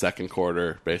like the second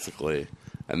quarter, basically,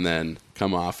 and then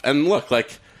come off. And look,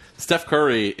 like Steph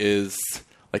Curry is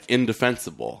like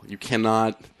indefensible. You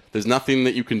cannot. There's nothing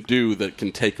that you can do that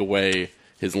can take away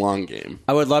his long game.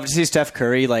 I would love to see Steph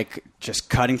Curry like just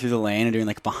cutting through the lane and doing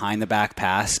like behind the back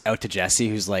pass out to Jesse,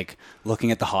 who's like looking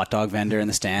at the hot dog vendor in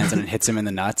the stands, and it hits him in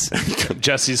the nuts.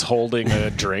 Jesse's holding a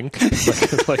drink,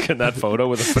 like in that photo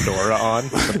with a fedora on.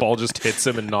 The ball just hits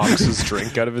him and knocks his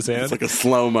drink out of his hand. It's like a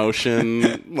slow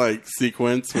motion like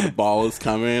sequence where the ball is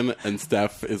coming and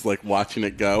Steph is like watching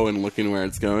it go and looking where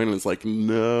it's going and it's like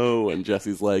no, and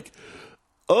Jesse's like,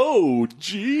 oh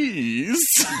jeez.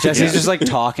 Jesse's just like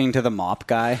talking to the mop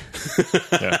guy.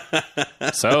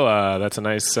 So that's a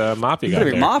nice mop you got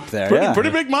Pretty big there. mop there. Pretty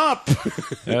big mop.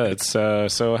 Yeah, it's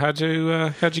so how'd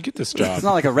you get this job? It's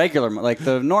not like a regular like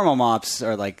the normal mops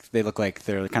are like they look like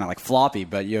they're kind of like floppy,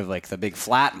 but you have like the big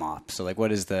flat mop. So like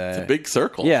what is the? It's a big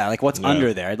circle. Yeah, like what's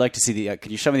under there? I'd like to see the.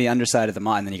 Could you show me the underside of the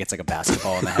mop, and then he gets like a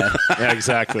basketball in the head? Yeah,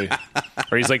 exactly.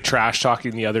 Or he's like trash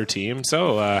talking the other team.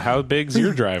 So how big's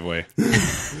your driveway?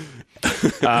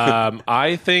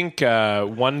 I think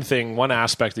one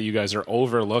aspect that you guys are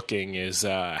overlooking is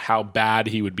how bad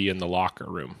he would be in the locker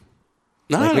room.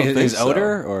 No, like I don't think his so.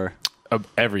 odor or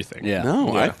everything. Yeah.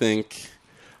 No, Yeah.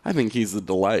 I think he's a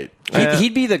delight.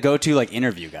 he'd be the go-to like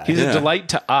interview guy. He's a delight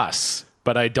to us,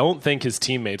 but I don't think his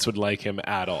teammates would like him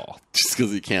at all. Just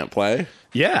because he can't play?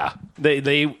 Yeah,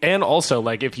 they and also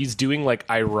like if he's doing like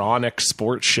ironic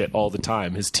sports shit all the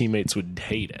time, his teammates would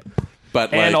hate it.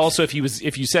 But and like, also if you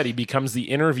said he becomes the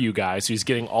interview guy, so he's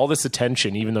getting all this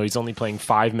attention even though he's only playing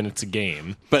 5 minutes a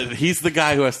game. But he's the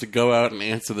guy who has to go out and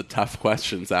answer the tough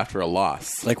questions after a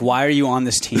loss. Like, why are you on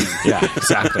this team? Yeah,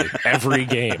 exactly. Every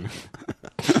game.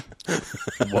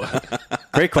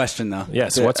 Great question, though. Yes. Yeah,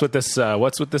 so what's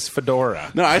with this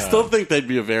fedora? No, I still think they'd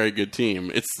be a very good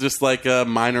team. It's just like a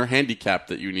minor handicap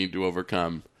that you need to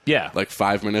overcome. Yeah, like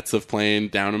 5 minutes of playing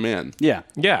down a man. Yeah.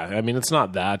 I mean, it's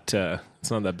not that. It's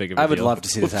not that big of a deal. I would love to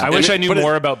see this happen. I wish I knew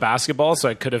more about basketball, so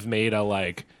I could have made a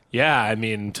like. Yeah, I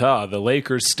mean, the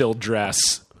Lakers still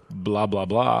dress blah blah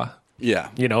blah. Yeah.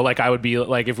 You know, like I would be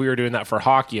like if we were doing that for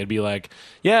hockey, I'd be like,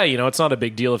 yeah, you know, it's not a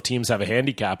big deal if teams have a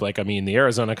handicap. Like, I mean, the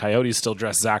Arizona Coyotes still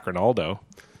dress Zach Ronaldo.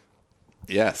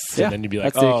 Yes. And then you'd be like,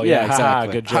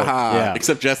 exactly. Good joke. Yeah.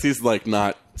 Except Jesse's like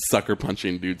not sucker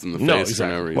punching dudes in the face for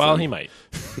no reason. Well, he might.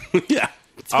 Yeah.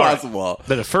 It's possible. Right.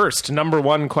 But the first number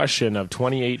one question of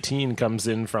 2018 comes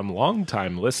in from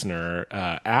longtime listener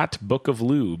at Book of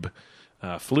Lube,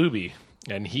 Fluby.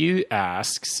 And he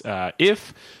asks,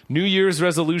 if New Year's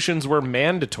resolutions were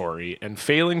mandatory and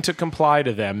failing to comply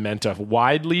to them meant a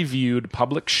widely viewed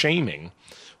public shaming,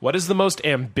 what is the most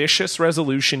ambitious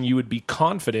resolution you would be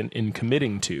confident in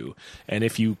committing to? And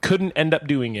if you couldn't end up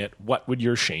doing it, what would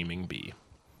your shaming be?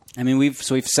 I mean, we've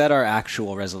set our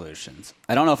actual resolutions.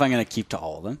 I don't know if I'm going to keep to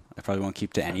all of them. I probably won't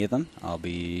keep to any of them. I'll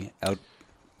be out.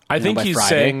 I think by he's Friday.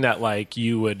 saying that like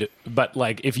you would, but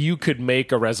like if you could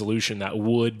make a resolution that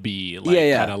would be like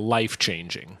kind of life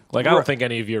changing. Like I don't think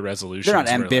any of your resolutions they're not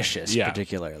were, ambitious like,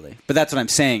 particularly. But that's what I'm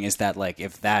saying is that like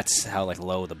if that's how like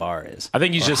low the bar is. I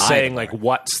think he's or just high saying the like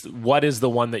bar. what is the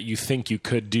one that you think you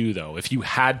could do though? If you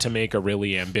had to make a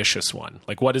really ambitious one,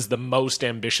 like what is the most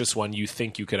ambitious one you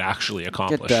think you could actually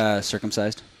accomplish? Get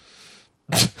circumcised.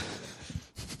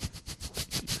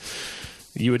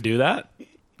 You would do that?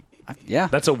 Yeah.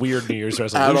 That's a weird New Year's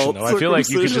resolution Adult though. I feel like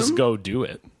you could just circumcision? go do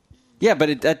it. Yeah, but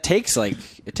it takes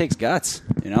guts,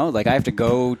 you know? Like I have to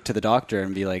go to the doctor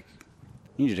and be like,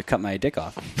 "You need to cut my dick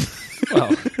off."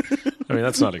 Well, I mean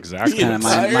that's not exactly kind of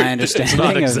my understanding. It's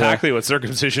not of exactly what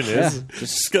circumcision is. Yeah,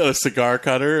 just got a cigar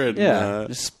cutter and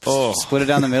just split it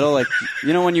down the middle, like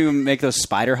you know when you make those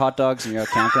spider hot dogs and you're out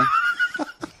camping.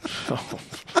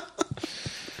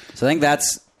 So I think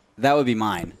that would be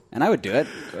mine, and I would do it.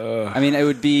 I mean, it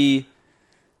would be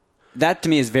that to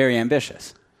me is very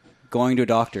ambitious. Going to a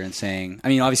doctor and saying, I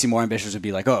mean, obviously more ambitious would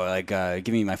be like, oh, like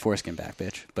give me my foreskin back,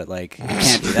 bitch. But like, you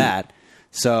can't do that.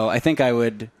 So I think I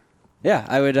would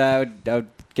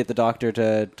get the doctor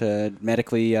to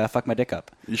medically fuck my dick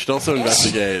up. You should also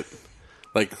investigate,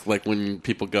 like when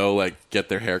people go like get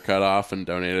their hair cut off and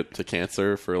donate it to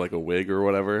cancer for like a wig or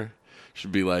whatever.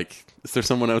 Should be like, is there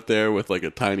someone out there with like a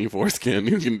tiny foreskin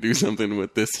who can do something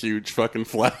with this huge fucking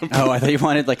flap? Oh, I thought you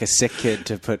wanted like a sick kid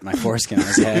to put my foreskin on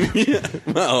his head. Yeah.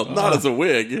 Well, not as a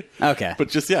wig. Okay. But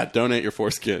just, donate your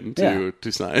foreskin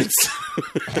to science.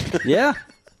 Yeah.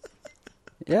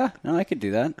 Yeah, no, I could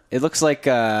do that. It looks like,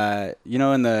 you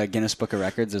know, in the Guinness Book of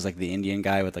Records, there's like the Indian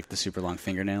guy with like the super long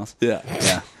fingernails. Yeah.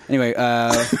 Yeah. Anyway,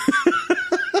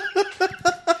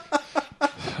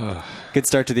 good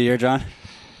start to the year, John.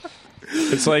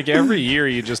 It's like every year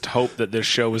you just hope that this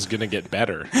show is going to get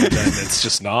better, and then it's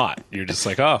just not. You're just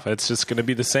like, oh, it's just going to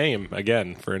be the same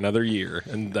again for another year,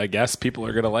 and I guess people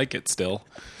are going to like it still.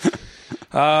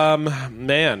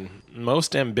 Man,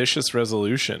 most ambitious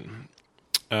resolution.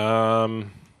 For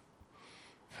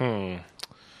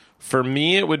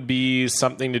me, it would be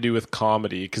something to do with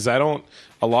comedy, because a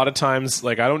lot of times,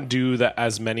 like, I don't do that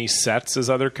as many sets as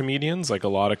other comedians. Like, a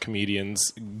lot of comedians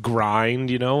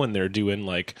grind, you know, and they're doing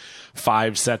like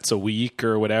 5 sets a week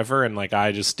or whatever. And like,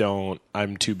 I just don't,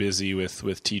 I'm too busy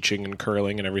with teaching and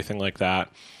curling and everything like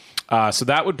that. So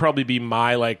that would probably be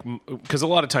my, like, because a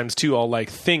lot of times too, I'll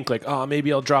like think like, oh,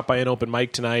 maybe I'll drop by an open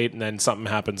mic tonight, and then something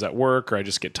happens at work, or I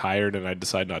just get tired and I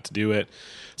decide not to do it.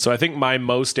 So I think my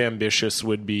most ambitious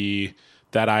would be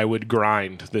that I would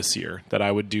grind this year, that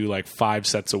I would do like 5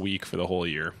 sets a week for the whole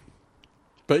year.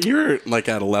 But you're like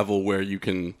at a level where you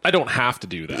can... I don't have to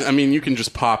do that. I mean, you can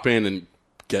just pop in and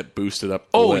get boosted up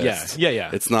the list. Yeah.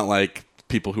 It's not like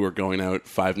people who are going out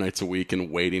 5 nights a week and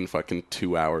waiting fucking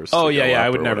 2 hours. Oh to yeah, go yeah. up I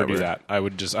would or never whatever. do that.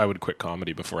 I would quit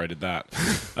comedy before I did that.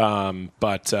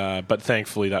 But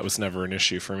thankfully that was never an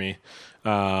issue for me.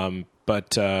 Yeah.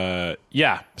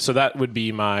 So that would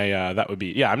be my.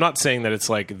 I'm not saying that it's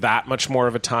like that much more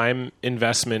of a time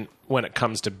investment when it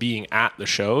comes to being at the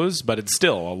shows, but it's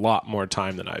still a lot more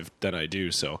time than I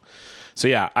do. So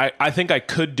yeah, I think I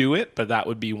could do it, but that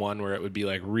would be one where it would be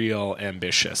like real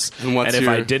ambitious. And if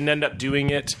I didn't end up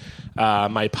doing it,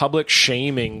 my public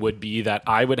shaming would be that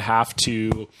I would have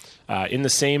to, in the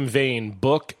same vein,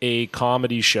 book a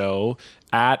comedy show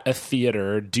at a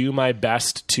theater, do my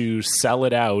best to sell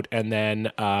it out, and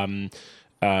then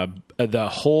the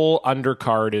whole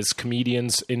undercard is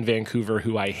comedians in Vancouver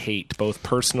who I hate, both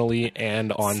personally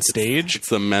and on stage. It's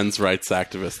the Men's Rights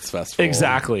Activists Festival.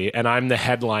 Exactly. And I'm the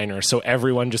headliner, so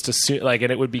everyone just assume, like, and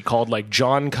it would be called like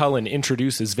John Cullen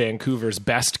introduces Vancouver's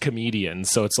best comedians.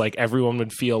 So it's like everyone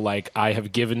would feel like I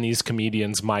have given these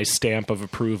comedians my stamp of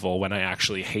approval when I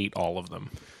actually hate all of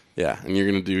them. Yeah, and you're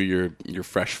going to do your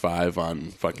Fresh 5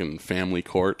 on fucking Family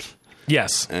Court.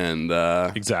 Yes. And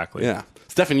exactly. Yeah.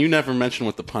 Stefan, you never mentioned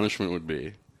what the punishment would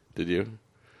be, did you?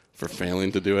 For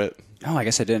failing to do it? Oh, I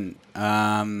guess I didn't. They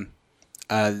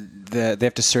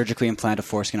have to surgically implant a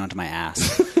foreskin onto my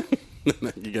ass.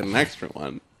 You get an extra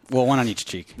one. Well, one on each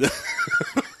cheek.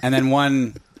 And then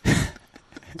one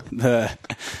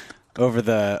over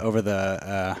my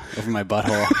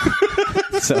butthole.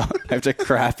 So I have to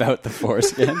crap out the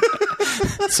foreskin.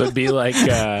 So it'd be like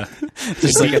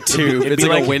just like a tube. It's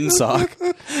like a windsock.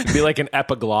 It'd be like an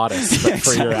epiglottis but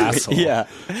for your asshole. Yeah.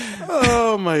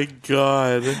 Oh my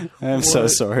god. I'm so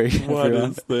sorry. What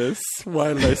everyone. is this?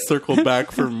 Why did I circle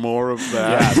back for more of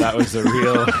that? Yeah, that was a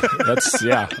real.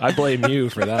 I blame you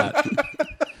for that.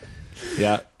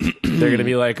 Yeah. They're going to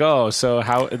be like, oh, so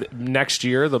how next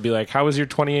year they'll be like, how was your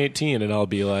 2018? And I'll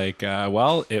be like,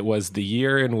 well, it was the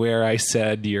year in where I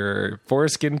said your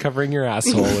foreskin covering your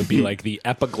asshole would be like the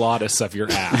epiglottis of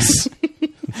your ass.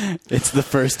 It's the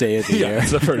first day of the year.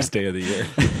 It's the first day of the year.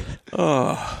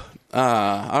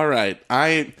 All right.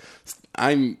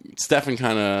 Stefan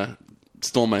kind of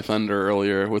stole my thunder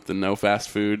earlier with the no fast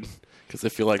food. Because I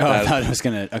feel like that. I thought I was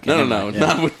gonna. Okay, No,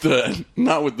 not with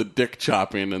the dick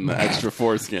chopping and the extra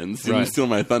foreskins. You didn't steal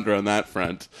my thunder on that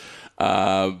front.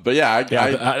 But yeah,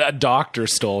 a doctor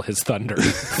stole his thunder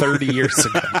 30 years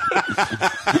ago.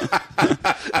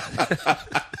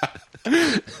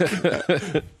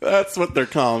 That's what they're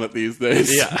calling it these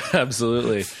days. Yeah,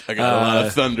 absolutely. I got a lot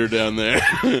of thunder down there.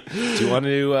 Do you want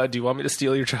me to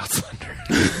steal your child's thunder?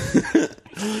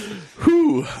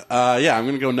 Whew. Yeah, I'm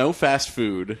gonna go no fast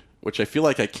food, which I feel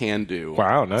like I can do.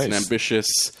 Wow, nice. It's an ambitious.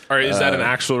 Or is that an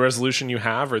actual resolution you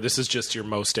have, or this is just your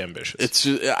most ambitious? It's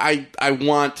just, I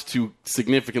want to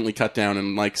significantly cut down,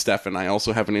 and like Stefan, I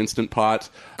also have an Instant Pot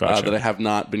that I have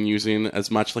not been using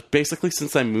as much. Like basically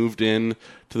since I moved in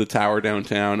to the tower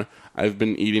downtown, I've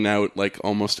been eating out like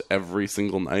almost every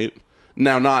single night.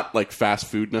 Now, not like fast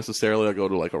food necessarily. I go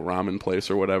to like a ramen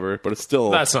place or whatever, but it's still...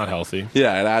 That's not healthy.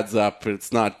 Yeah, it adds up.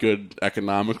 It's not good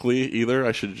economically either.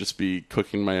 I should just be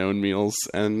cooking my own meals.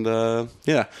 And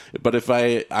yeah, but if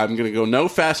I'm going to go no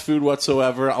fast food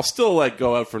whatsoever, I'll still like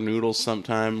go out for noodles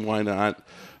sometime. Why not?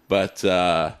 But,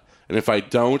 and if I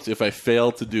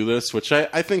fail to do this, which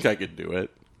I think I could do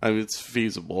it. I mean, it's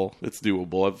feasible. It's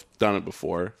doable. I've done it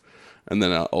before. And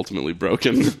then ultimately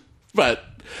broken. But...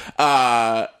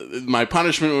 my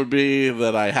punishment would be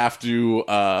that I have to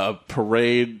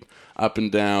parade up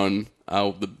and down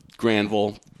the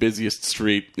Granville, busiest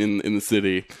street in the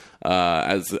city,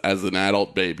 as an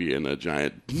adult baby in a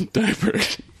giant diaper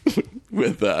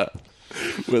with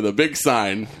a big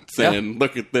sign saying,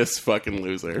 "Look at this fucking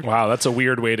loser." Wow, that's a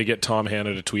weird way to get Tom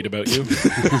Hanna to tweet about you.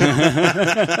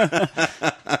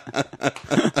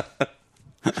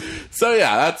 So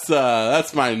yeah,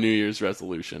 that's my New Year's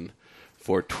resolution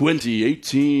for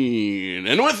 2018.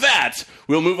 And with that,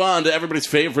 we'll move on to everybody's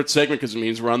favorite segment, because it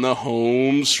means we're on the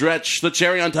home stretch, the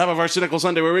cherry on top of our Cynical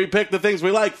Sunday, where we pick the things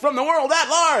we like from the world at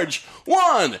large.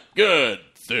 One good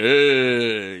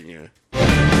thing.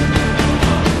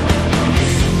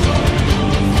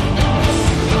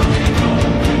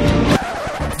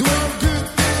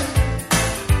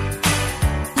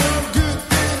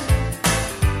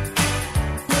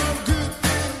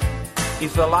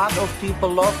 If a lot of people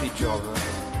love each other,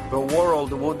 the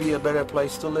world would be a better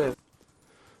place to live.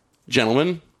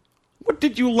 Gentlemen, what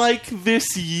did you like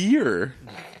this year?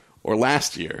 Or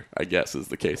last year, I guess, as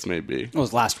the case may be. It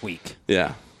was last week.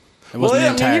 Yeah. It wasn't the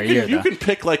entire year, You though. can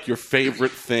pick, like, your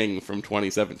favorite thing from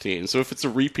 2017. So if it's a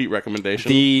repeat recommendation...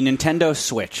 The Nintendo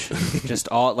Switch. Just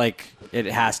all, like, it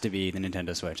has to be the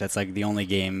Nintendo Switch. That's, like, the only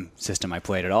game system I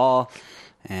played at all.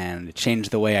 And it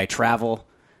changed the way I travel.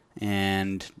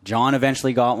 And John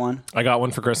eventually got one. I got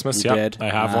one for Christmas. You Yeah, did. I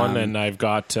have one, and I've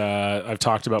got. I've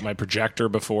talked about my projector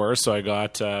before, so I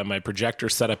got my projector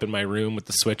set up in my room with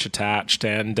the Switch attached,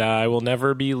 and I will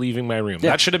never be leaving my room.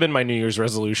 Yeah. That should have been my New Year's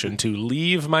resolution, to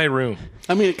leave my room.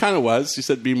 I mean, it kind of was. You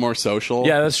said be more social.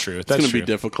 Yeah, that's true. It's That's going to be true.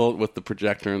 difficult with the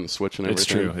projector and the Switch and It's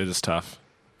everything. true. It is tough.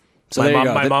 So my there you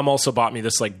go. my mom also bought me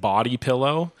this like body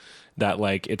pillow that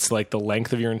like it's like the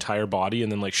length of your entire body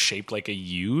and then like shaped like a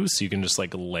U, so you can just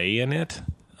like lay in it.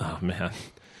 Oh man,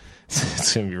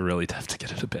 it's gonna be really tough to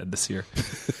get out of bed this year.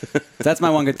 That's my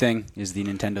one good thing, is the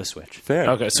Nintendo Switch. Fair.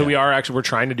 Okay, so we're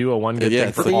trying to do a one good Yeah,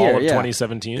 thing for for the all year, of yeah.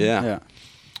 2017. Yeah.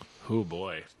 Oh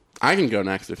boy. I can go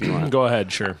next if you want. Go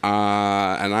ahead, sure.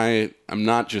 And I'm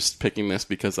not just picking this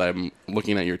because I'm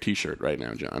looking at your T-shirt right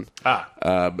now, John.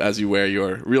 As you wear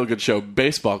your Real Good Show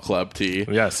Baseball Club tee.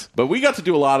 Yes. But we got to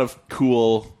do a lot of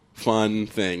cool, fun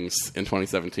things in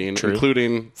 2017, True.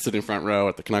 including sitting front row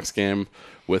at the Canucks game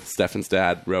with Stefan's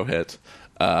dad, Rohit.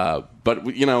 But,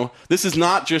 this is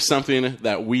not just something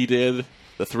that we did,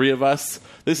 the three of us.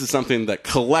 This is something that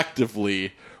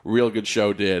collectively Real Good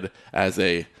Show did as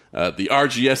the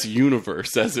RGS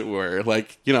universe, as it were.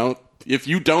 Like, if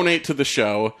you donate to the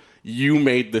show, you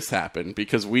made this happen,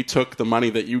 because we took the money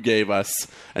that you gave us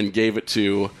and gave it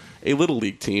to a Little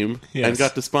League team and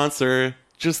got to sponsor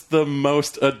just the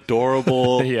most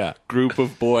adorable group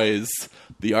of boys.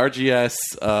 The RGS,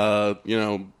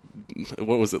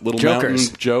 what was it? Little Jokers.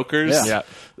 Mountain Jokers. Yeah.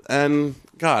 And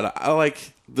God, I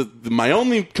like my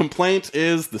only complaint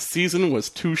is the season was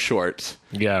too short.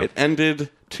 Yeah. It ended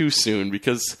too soon,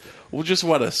 because well, just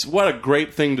what a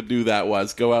great thing to do that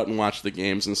was. Go out and watch the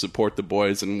games and support the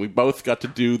boys. And we both got to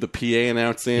do the PA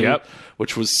announcing,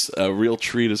 which was a real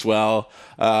treat as well.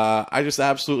 I just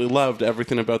absolutely loved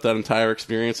everything about that entire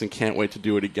experience and can't wait to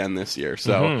do it again this year.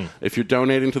 So if you're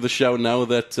donating to the show, know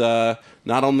that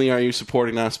not only are you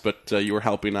supporting us, but you are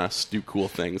helping us do cool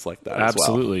things like that as well.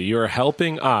 Absolutely. You're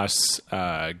helping us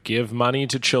give money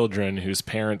to children whose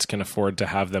parents can afford to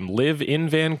have them live in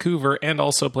Vancouver and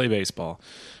also play baseball.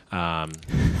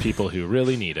 People who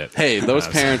really need it. Hey, those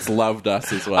parents loved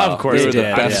us as well. Of course they were they the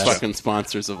did. best fucking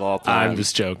sponsors of all time. I'm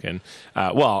just joking.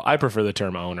 Well, I prefer the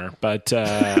term owner, but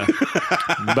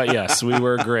yes, we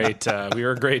were great. We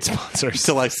were great sponsors.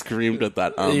 Until I screamed at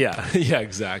that. Yeah,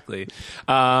 exactly.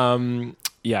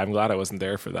 Yeah, I'm glad I wasn't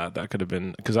there for that. That could have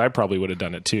been, because I probably would have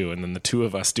done it too, and then the two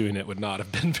of us doing it would not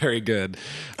have been very good.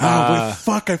 But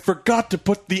fuck, I forgot to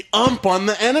put the ump on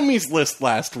the enemies list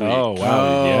last week. Oh,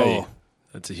 wow. Yeah,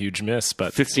 that's a huge miss.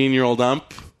 But 15-year-old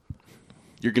ump,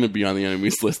 you're going to be on the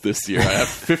enemies list this year. I have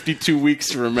 52 weeks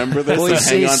to remember this. Well,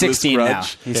 he's 16 now.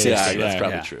 He's 16. Yeah, that's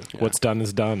probably true. Yeah. What's done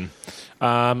is done.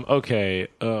 Okay.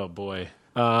 Oh, boy.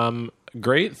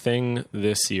 Great thing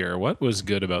this year. What was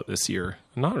good about this year?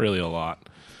 Not really a lot.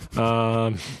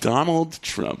 Donald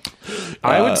Trump.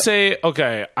 I would say,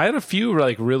 okay, I had a few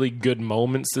like really good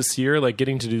moments this year. Like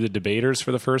getting to do the debaters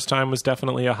for the first time was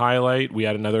definitely a highlight. We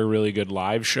had another really good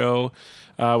live show,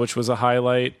 which was a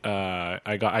highlight.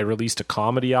 I released a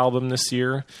comedy album this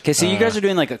year. Okay, so you guys are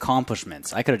doing like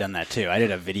accomplishments. I could have done that too. I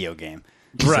did a video game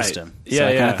system. So Yeah,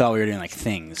 I kind of thought we were doing like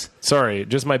things. Sorry,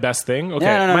 just my best thing? Okay.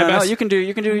 No, you can do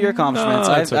your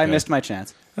accomplishments. Okay. I missed my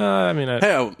chance.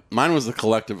 Hey, mine was the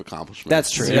collective accomplishment.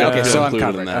 That's true. Yeah, okay, so I'm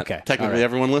covered. Okay. Technically,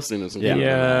 everyone listening is included.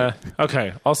 Yeah.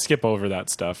 Okay, I'll skip over that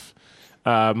stuff.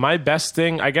 My best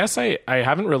thing, I guess I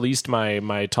haven't released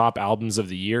my top albums of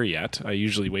the year yet. I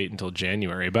usually wait until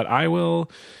January, but I will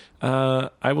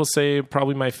say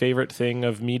probably my favorite thing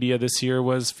of media this year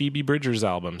was Phoebe Bridgers'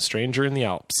 album, Stranger in the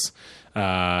Alps.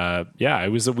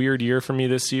 It was a weird year for me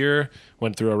this year.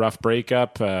 Went through a rough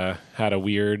breakup, had a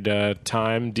weird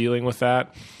time dealing with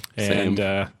that. And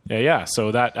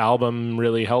so that album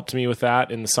really helped me with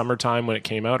that in the summertime when it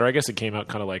came out, or I guess it came out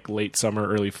kind of like late summer,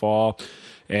 early fall.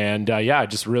 And I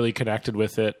just really connected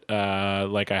with it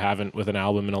like I haven't with an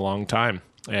album in a long time.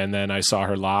 And then I saw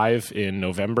her live in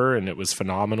November, and it was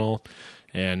phenomenal.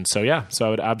 And so I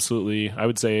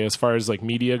would say as far as like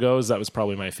media goes, that was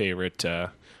probably my favorite.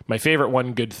 My favorite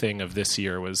one good thing of this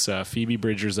year was Phoebe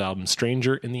Bridgers' album,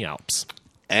 Stranger in the Alps.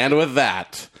 And with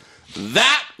that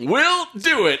will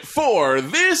do it for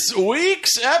this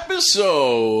week's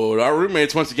episode. Our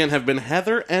roommates, once again, have been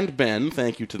Heather and Ben.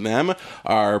 Thank you to them.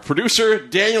 Our producer,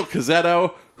 Daniel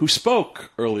Cazzetto, who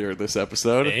spoke earlier this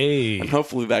episode. Hey. And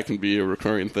hopefully that can be a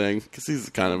recurring thing, because he's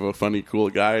kind of a funny, cool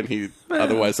guy, and he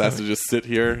otherwise has to just sit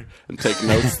here and take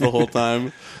notes the whole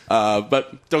time.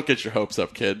 But don't get your hopes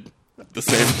up, kid. At the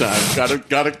same time,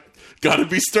 gotta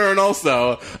be stern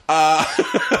also.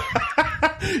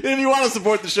 If you want to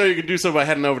support the show, you can do so by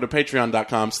heading over to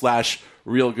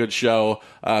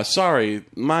patreon.com/realgoodshow. Sorry,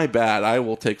 my bad. I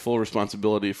will take full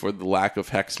responsibility for the lack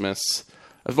of Hexmas.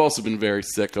 I've also been very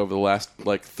sick over the last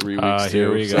 3 weeks too.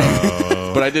 Here we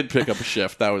go. But I did pick up a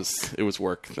shift. It was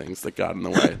work things that got in the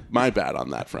way. My bad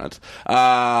on that front.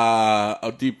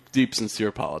 Deep sincere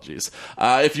apologies. So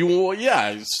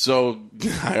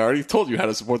I already told you how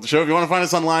to support the show. If you want to find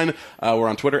us online, we're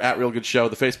on Twitter at Real Good Show.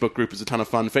 The Facebook group is a ton of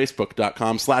fun.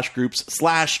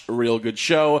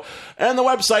 Facebook.com/groups/RealGoodShow. And the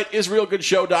website is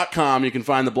realgoodshow.com. You can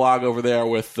find the blog over there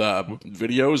with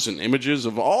videos and images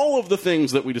of all of the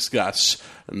things that we discuss.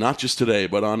 Not just today,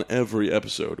 but on every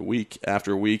episode, week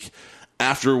after week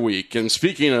after week. And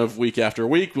speaking of week after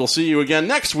week, we'll see you again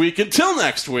next week. Until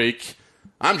next week,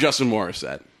 I'm Justin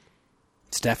Morissette.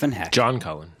 Stefan Heck. John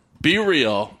Cullen. Be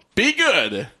real. Be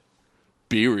good.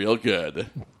 Be real good.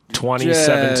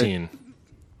 2017.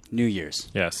 New Year's.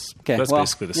 Yes. Okay, That's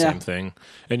basically the same thing.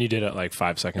 And you did it like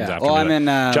 5 seconds after. Well, I'm in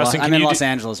Justin, I'm in Los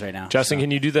Angeles right now. Justin, can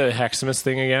you do the Hexmas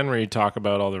thing again where you talk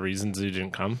about all the reasons you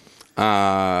didn't come?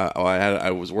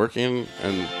 I was working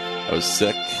and I was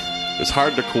sick. It was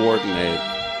hard to coordinate.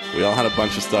 We all had a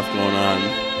bunch of stuff going on.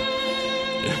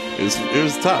 It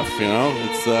was tough, you know.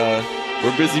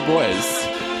 We're busy boys,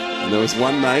 and there was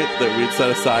one night that we'd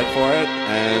set aside for it,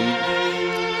 and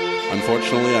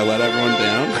unfortunately, I let everyone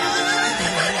down,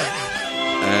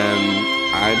 and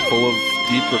I'm full of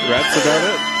deep regrets about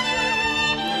it.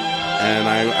 And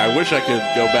I wish I could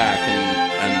go back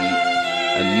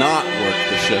and not work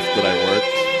the shift that I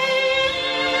worked.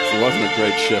 It wasn't a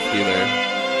great shift either.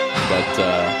 But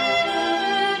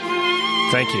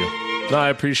thank you. No, I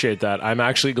appreciate that. I'm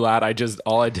actually glad.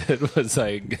 All I did was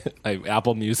I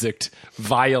Apple Music'd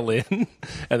violin,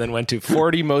 and then went to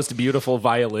 40 most beautiful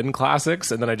violin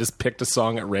classics, and then I just picked a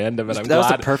song at random. And That was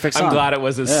the perfect song. I'm glad it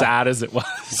was as sad as it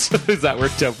was. That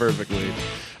worked out perfectly.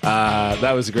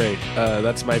 That was great.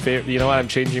 That's my favorite. You know what? I'm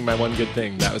changing my one good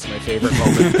thing. That was my favorite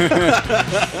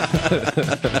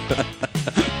moment.